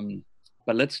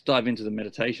 But let's dive into the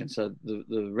meditation. So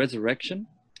the resurrection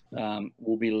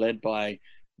will be led by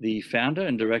the founder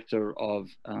and director of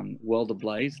World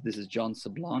Ablaze. This is John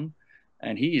Sablon,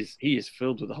 and he is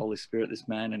filled with the Holy Spirit, this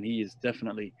man, and he is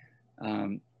definitely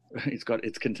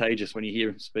it's contagious when you hear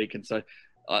him speak. And so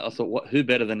I thought, who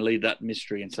better than lead that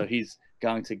mystery? And so he's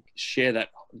going to share that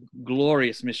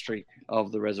glorious mystery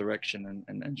of the resurrection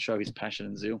and show his passion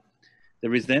and zeal.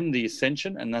 There is then the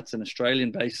Ascension, and that's an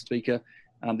Australian-based speaker.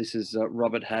 This is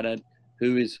Robert Haddad,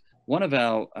 who is one of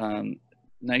our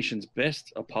nation's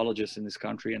best apologists in this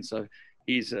country. And so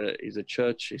he's a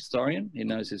church historian. He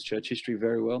knows his church history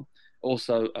very well.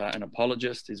 Also an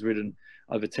apologist. He's written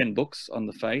over 10 books on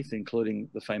the faith, including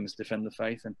the famous Defend the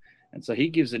Faith. And so he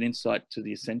gives an insight to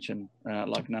the Ascension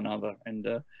like none other. And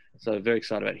so very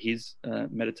excited about his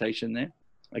meditation there.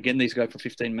 Again, these go for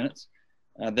 15 minutes.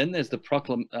 Then there's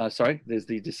there's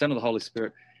the Descent of the Holy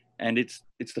Spirit, and it's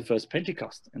the first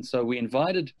Pentecost. And so we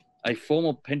invited a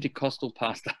former Pentecostal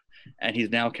pastor, and he's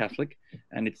now Catholic,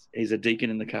 and he's a deacon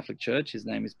in the Catholic Church. His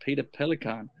name is Peter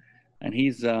Pelican, and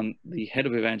he's the head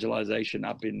of evangelization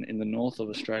up in the north of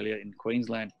Australia in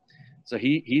Queensland. So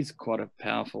he's quite a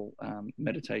powerful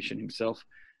meditation himself,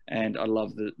 and I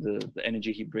love the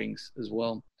energy he brings as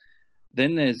well.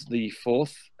 Then there's the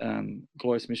fourth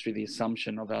glorious mystery, the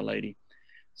Assumption of Our Lady.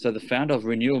 So the founder of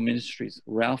Renewal Ministries,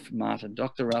 Ralph Martin,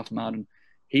 Dr. Ralph Martin,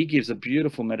 he gives a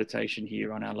beautiful meditation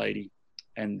here on Our Lady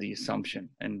and the Assumption.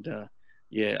 And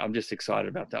I'm just excited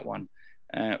about that one,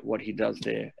 what he does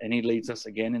there. And he leads us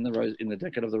again in the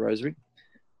Decade of the Rosary.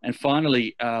 And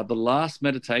finally, the last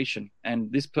meditation. And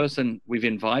this person we've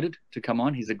invited to come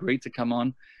on. He's agreed to come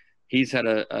on. He's had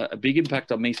a big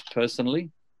impact on me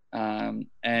personally.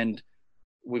 And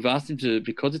we've asked him to,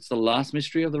 because it's the last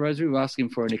mystery of the Rosary, we've asked him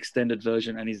for an extended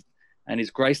version, and he's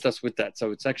graced us with that.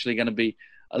 So it's actually going to be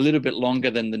a little bit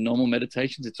longer than the normal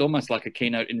meditations. It's almost like a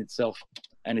keynote in itself.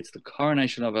 And it's the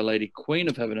Coronation of Our Lady, Queen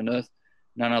of Heaven and Earth,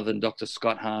 none other than Dr.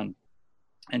 Scott Hahn.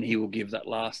 And he will give that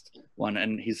last one.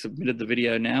 And he's submitted the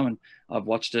video now, and I've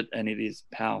watched it, and it is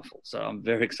powerful. So I'm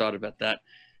very excited about that.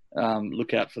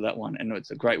 Look out for that one. And it's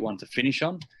a great one to finish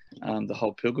on, the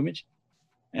whole pilgrimage.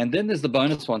 And then there's the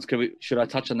bonus ones. Should I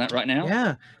touch on that right now?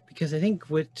 Yeah, because I think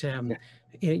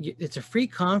it's a free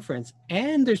conference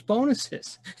and there's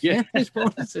bonuses. Yeah, and there's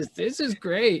bonuses. This is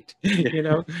great.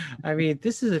 Yeah. I mean,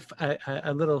 this is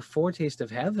a little foretaste of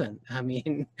heaven. I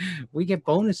mean, we get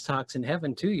bonus talks in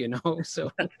heaven too. So,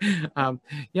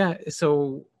 yeah.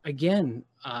 So again,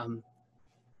 I'll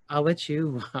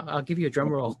give you a drum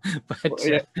roll. But of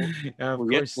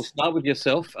course, we'll start with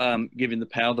yourself giving the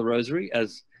power of the rosary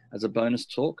as a bonus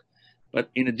talk. But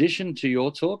in addition to your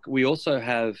talk, we also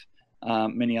have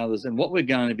many others. And what we're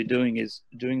going to be doing is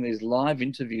doing these live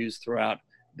interviews throughout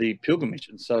the pilgrimage.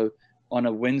 And so on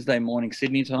a Wednesday morning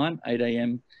Sydney time, 8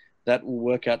 a.m., that will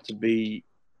work out to be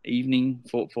evening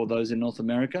for those in North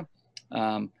America.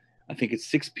 I think it's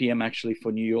 6 p.m. actually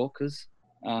for New Yorkers,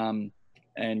 and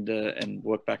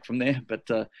work back from there. But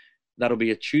that'll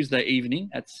be a Tuesday evening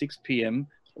at 6 p.m.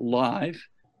 live.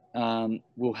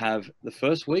 We'll have the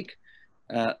first week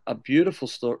a beautiful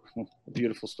story,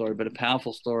 but a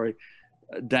powerful story.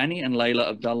 Danny and Layla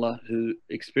Abdullah, who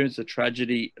experienced a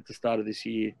tragedy at the start of this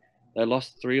year. They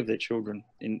lost 3 of their children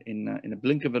in a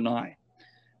blink of an eye.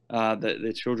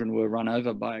 Their children were run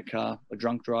over by a car. A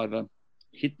drunk driver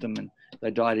hit them, and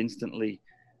they died instantly.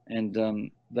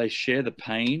 And they share the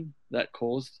pain that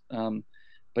caused.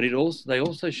 But they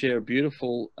also share a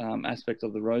beautiful aspect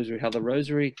of the rosary, how the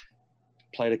rosary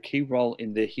played a key role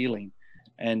in their healing.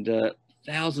 And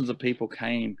thousands of people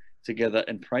came together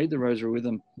and prayed the rosary with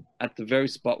them at the very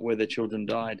spot where their children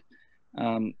died.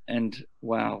 And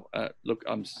wow, look,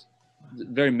 I'm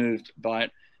very moved by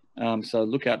it. So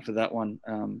look out for that one.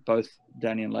 Both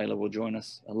Danny and Layla will join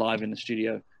us live in the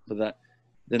studio for that.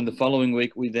 Then the following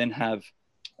week, we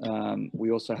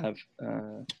also have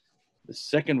the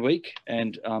second week,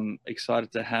 and I'm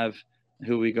excited to have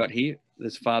who we got here.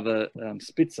 There's Father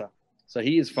Spitzer. So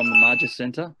he is from the Marja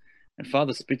Center, and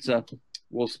Father Spitzer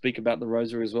will speak about the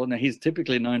rosary as well. Now, he's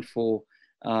typically known for,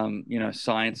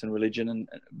 science and religion,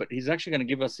 but he's actually going to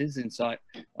give us his insight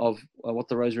of what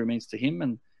the rosary means to him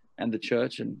and the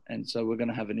church. And so we're going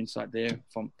to have an insight there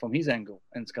from his angle,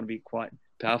 and it's going to be quite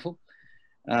powerful.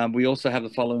 We also have the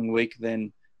following week,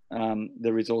 then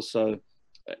there is also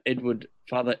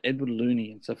Father Edward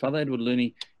Looney. And so Father Edward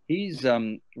Looney, he's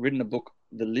written a book,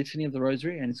 The Litany of the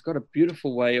Rosary, and it's got a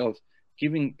beautiful way of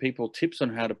giving people tips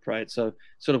on how to pray it. So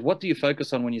sort of what do you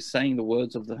focus on when you're saying the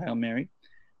words of the Hail Mary,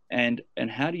 and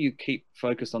how do you keep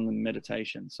focused on the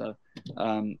meditation? So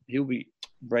he'll be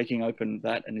breaking open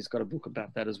that, and he's got a book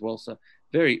about that as well. So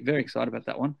very, very excited about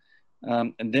that one.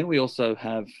 And then we also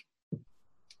have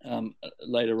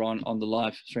later on the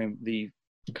live stream, the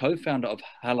co-founder of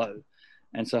Hallow.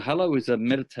 And so Hallow is a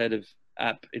meditative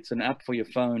app. It's an app for your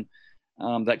phone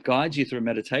that guides you through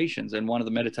meditations. And one of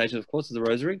the meditations, of course, is the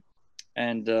Rosary.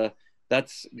 And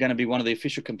that's going to be one of the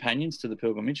official companions to the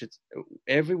pilgrimage.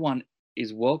 Everyone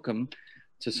is welcome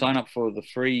to sign up for the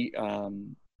free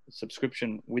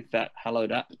subscription with that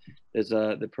Hallowed app.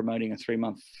 They're promoting a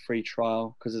 3-month free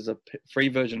trial, because there's a free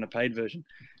version and a paid version.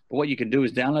 But what you can do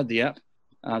is download the app.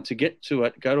 To get to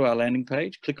it, go to our landing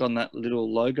page, click on that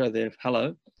little logo there,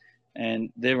 Hallow,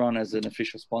 and they're on as an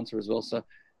official sponsor as well.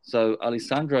 So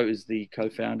Alessandro is the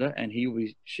co-founder, and he will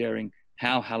be sharing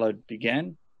how Hallowed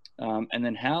began, and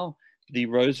then how the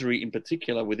rosary in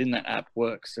particular within that app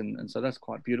works. And so that's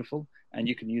quite beautiful, and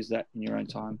you can use that in your own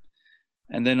time.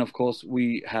 And then, of course,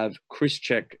 we have Chris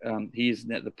Check. He is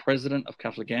the president of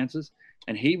Catholic Answers,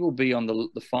 and he will be on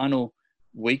the final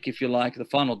week, if you like, the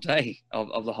final day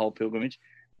of the whole pilgrimage.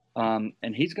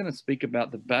 And he's going to speak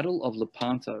about the Battle of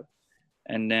Lepanto.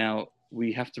 And now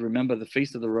we have to remember the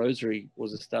Feast of the Rosary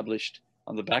was established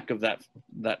on the back of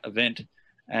that event.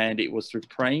 And it was through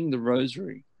praying the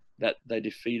Rosary that they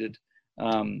defeated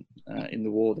in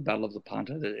the war, the Battle of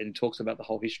Lepanto. And it talks about the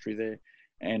whole history there.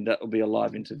 And that will be a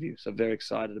live interview. So very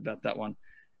excited about that one.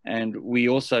 And we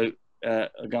also are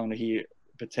going to hear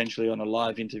potentially on a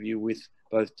live interview with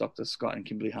both Dr. Scott and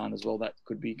Kimberly Hahn as well. That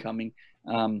could be coming.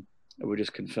 We're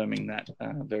just confirming that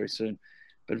very soon.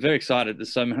 But very excited.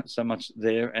 There's so much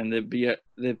there, and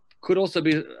there could also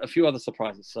be a few other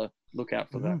surprises. So look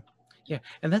out for that. Yeah,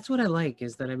 and that's what I like,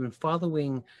 is that I've been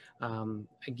following,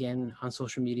 again, on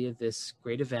social media, this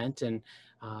great event, and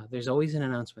there's always an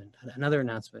announcement, another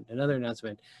announcement,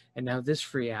 and now this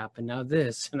free app, and now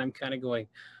this, and I'm kind of going,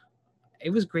 it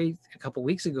was great a couple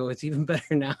weeks ago. It's even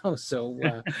better now. So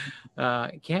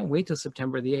can't wait till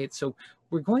September the 8th. So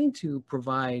we're going to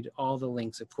provide all the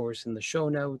links, of course, in the show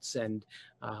notes, and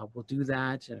we'll do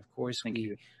that. And of course,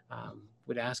 we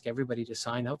would ask everybody to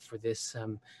sign up for this.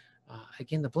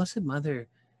 Again, the Blessed Mother,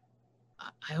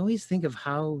 I always think of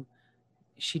how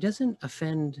she doesn't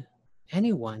offend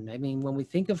anyone. I mean, when we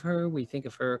think of her, we think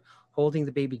of her holding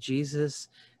the baby Jesus,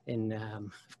 and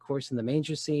of course, in the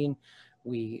manger scene,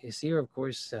 we see her, of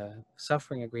course,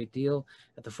 suffering a great deal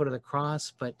at the foot of the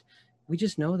cross. But we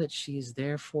just know that she's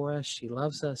there for us. She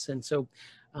loves us, and so.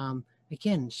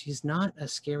 Again, she's not a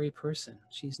scary person.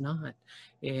 She's not.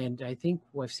 And I think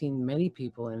I've seen many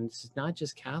people, and it's not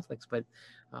just Catholics, but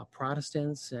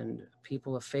Protestants and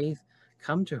people of faith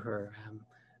come to her.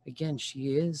 Again,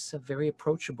 she is very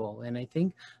approachable. And I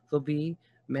think there'll be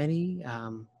many,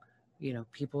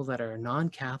 people that are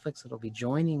non-Catholics that'll be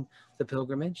joining the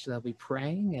pilgrimage. They'll be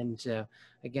praying. And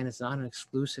again, it's not an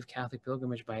exclusive Catholic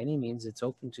pilgrimage by any means. It's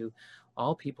open to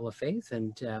all people of faith.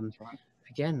 And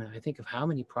again, I think of how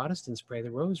many Protestants pray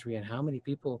the rosary, and how many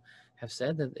people have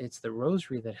said that it's the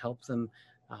rosary that helped them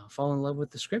fall in love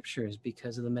with the scriptures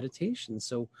because of the meditation.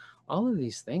 So all of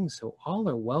these things, so all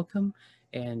are welcome.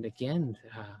 And again,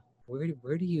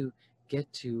 where do you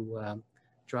get to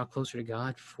draw closer to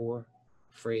God for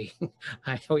free?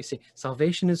 I always say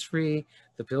salvation is free,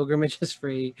 the pilgrimage is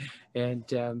free, and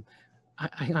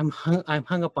I'm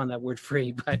hung up on that word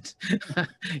free, but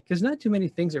because not too many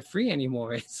things are free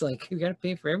anymore. It's like you got to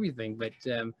pay for everything. But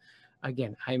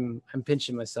again, I'm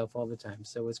pinching myself all the time,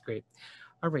 so it's great.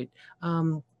 All right,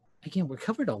 again, we're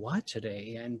covered a lot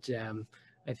today, and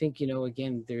I think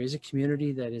again, there is a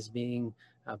community that is being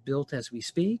built as we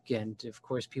speak, and of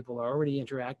course, people are already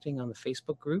interacting on the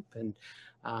Facebook group, and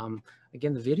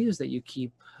again, the videos that you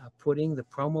keep putting, the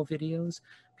promo videos.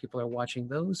 People are watching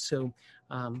those. So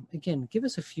again, give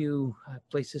us a few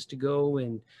places to go,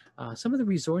 and some of the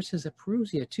resources at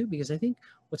Parousia too, because I think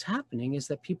what's happening is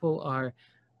that people are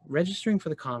registering for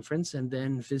the conference and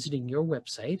then visiting your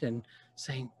website and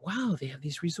saying, wow, they have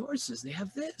these resources, they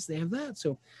have this, they have that.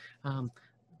 So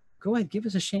go ahead, give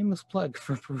us a shameless plug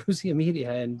for Parousia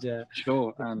Media, and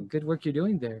sure. Good work you're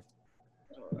doing there.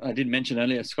 I did mention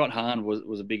earlier, Scott Hahn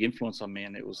was a big influence on me,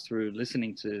 and it was through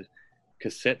listening to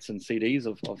cassettes and CDs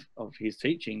of his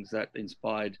teachings that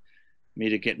inspired me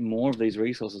to get more of these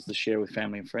resources to share with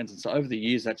family and friends. And so over the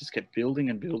years, that just kept building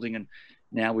and building. And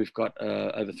now we've got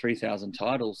over 3,000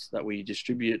 titles that we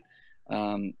distribute,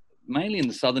 mainly in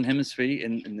the Southern Hemisphere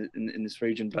in this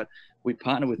region, but we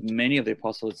partner with many of the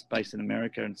apostolates based in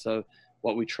America. And so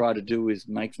what we try to do is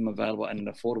make them available at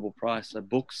an affordable price. So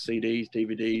books, CDs,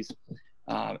 DVDs,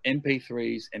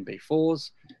 MP3s,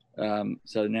 MP4s.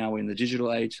 So now we're in the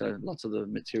digital age, so lots of the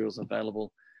materials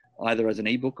available either as an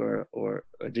ebook or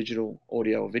a digital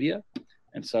audio or video.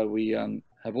 And so we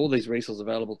have all these resources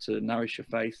available to nourish your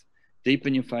faith,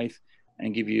 deepen your faith,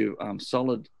 and give you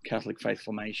solid Catholic faith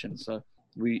formation. So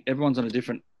everyone's on a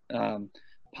different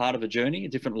part of a journey, a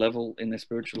different level in their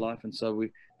spiritual life. And so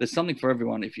there's something for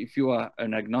everyone. If you are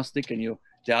an agnostic and you're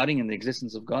doubting in the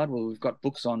existence of God, well, we've got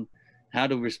books on how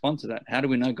to respond to that. How do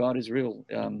we know God is real?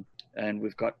 And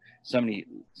we've got so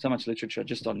much literature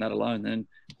just on that alone. And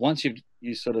once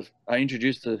you sort of are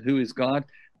introduced to who is God,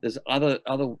 there's other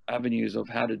avenues of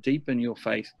how to deepen your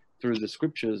faith through the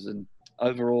scriptures and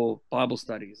overall Bible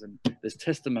studies, and there's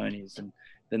testimonies, and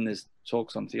then there's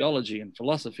talks on theology and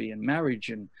philosophy and marriage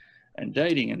and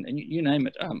dating and you name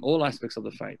it, all aspects of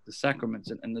the faith, the sacraments,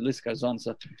 and the list goes on.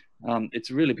 So it's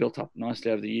really built up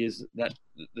nicely over the years that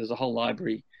there's a whole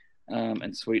library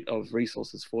and suite of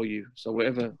resources for you. So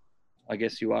wherever I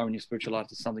guess you are in your spiritual life,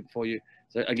 there's something for you.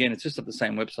 So again, it's just at the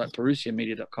same website,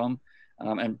 parousiamedia.com.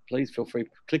 And please feel free to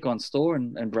click on store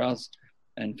and browse,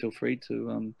 and feel free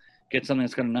to get something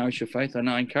that's going to nourish your faith. And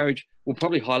I encourage, we'll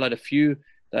probably highlight a few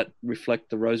that reflect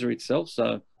the rosary itself.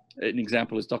 So an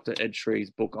example is Dr. Ed Shree's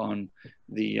book on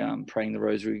the praying the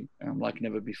rosary like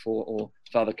never before, or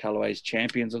Father Calloway's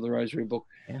Champions of the Rosary book.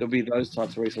 Yeah. There'll be those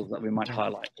types of resources that we might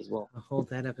highlight as well. I'll hold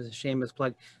that up as a shameless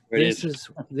plug. This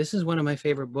is one of my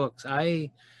favorite books. I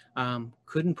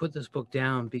couldn't put this book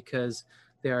down because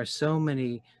there are so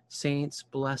many saints,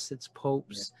 blesseds,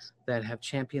 popes that have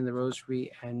championed the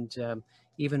rosary, and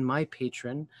even my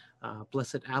patron,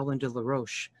 Blessed Alan de la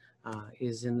Roche,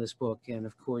 is in this book. And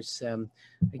of course,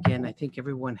 again, I think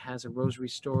everyone has a rosary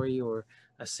story or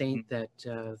a saint that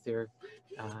they're,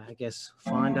 I guess,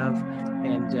 fond of.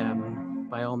 And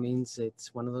by all means,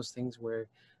 it's one of those things where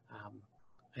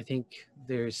I think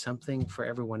there's something for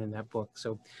everyone in that book.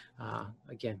 So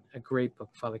again, a great book,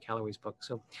 Father Calloway's book.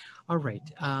 So, all right.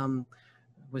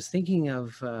 Was thinking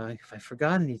of if I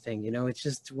forgot anything, it's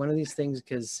just one of these things,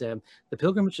 because the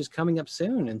pilgrimage is coming up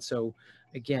soon. And so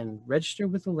again, register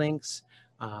with the links,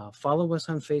 follow us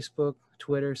on Facebook,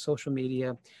 Twitter, social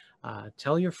media,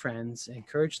 tell your friends,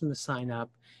 encourage them to sign up.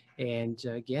 And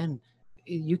again,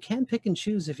 you can pick and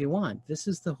choose if you want. This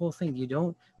is the whole thing. You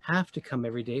don't have to come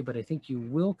every day, but I think you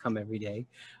will come every day.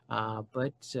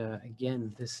 But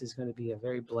again, this is going to be a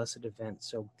very blessed event.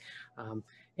 So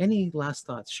any last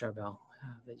thoughts, Charbel,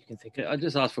 that you can think of? I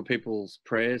just ask for people's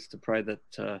prayers to pray that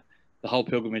the whole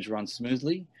pilgrimage runs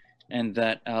smoothly, and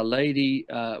that Our Lady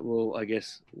will, I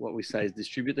guess, what we say is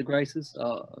distribute the graces,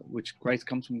 which grace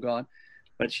comes from God,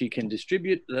 but she can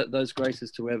distribute those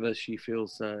graces to whoever she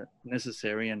feels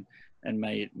necessary, and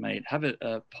may it have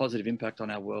a positive impact on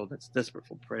our world that's desperate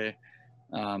for prayer.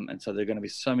 And so there are going to be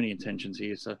so many intentions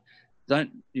here. So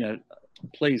don't,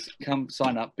 please come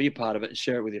sign up, be a part of it,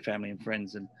 share it with your family and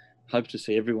friends, and hope to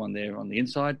see everyone there on the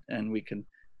inside, and we can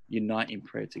unite in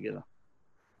prayer together.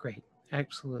 Great.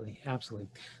 Absolutely. Absolutely.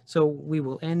 So we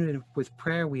will end with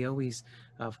prayer. We always,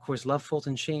 of course, love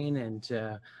Fulton Sheen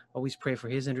and always pray for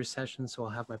his intercession. So I'll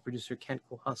have my producer, Kent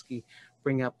Kulhusky,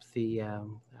 bring up the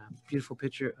beautiful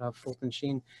picture of Fulton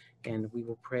Sheen, and we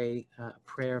will pray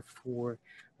prayer for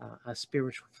a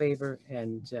spiritual favor.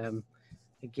 And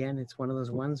again, it's one of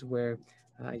those ones where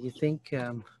you think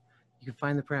you can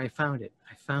find the prayer. I found it.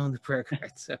 I found the prayer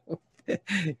card. So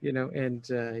and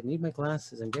I need my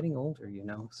glasses. I'm getting older,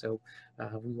 so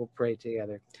we will pray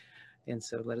together. And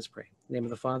so let us pray. In the name of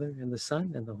the Father, and the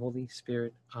Son, and the Holy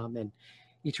Spirit. Amen.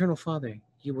 Eternal Father,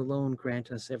 you alone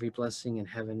grant us every blessing in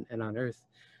heaven and on earth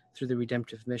through the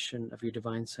redemptive mission of your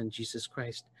divine Son, Jesus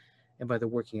Christ, and by the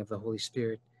working of the Holy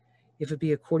Spirit. If it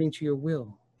be according to your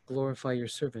will, glorify your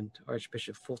servant,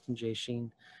 Archbishop Fulton J.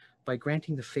 Sheen, by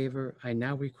granting the favor I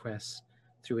now request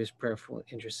through his prayerful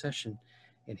intercession.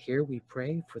 And here we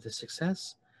pray for the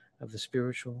success of the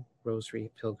spiritual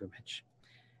rosary pilgrimage.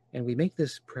 And we make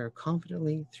this prayer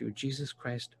confidently through Jesus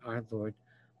Christ our Lord.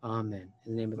 Amen.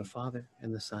 In the name of the Father,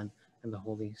 and the Son, and the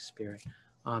Holy Spirit.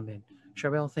 Amen.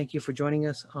 Charbel, thank you for joining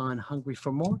us on Hungry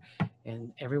for More.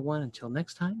 And everyone, until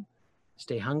next time,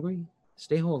 stay hungry,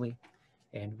 stay holy,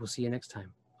 and we'll see you next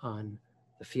time on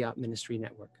the Fiat Ministry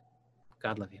Network.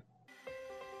 God love you.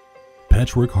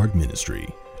 Patchwork Heart Ministry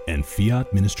and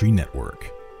Fiat Ministry Network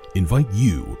invite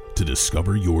you to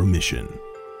discover your mission.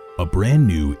 A brand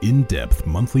new in-depth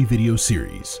monthly video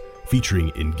series featuring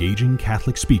engaging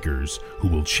Catholic speakers who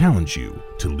will challenge you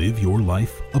to live your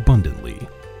life abundantly.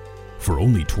 For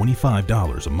only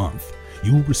 $25 a month,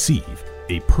 you will receive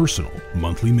a personal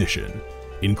monthly mission,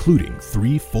 including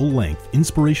 3 full-length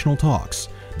inspirational talks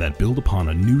that build upon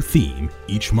a new theme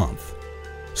each month.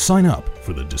 Sign up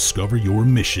for the Discover Your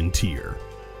Mission tier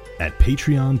at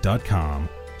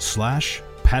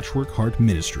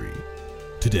patreon.com/patchworkheartministry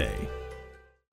today.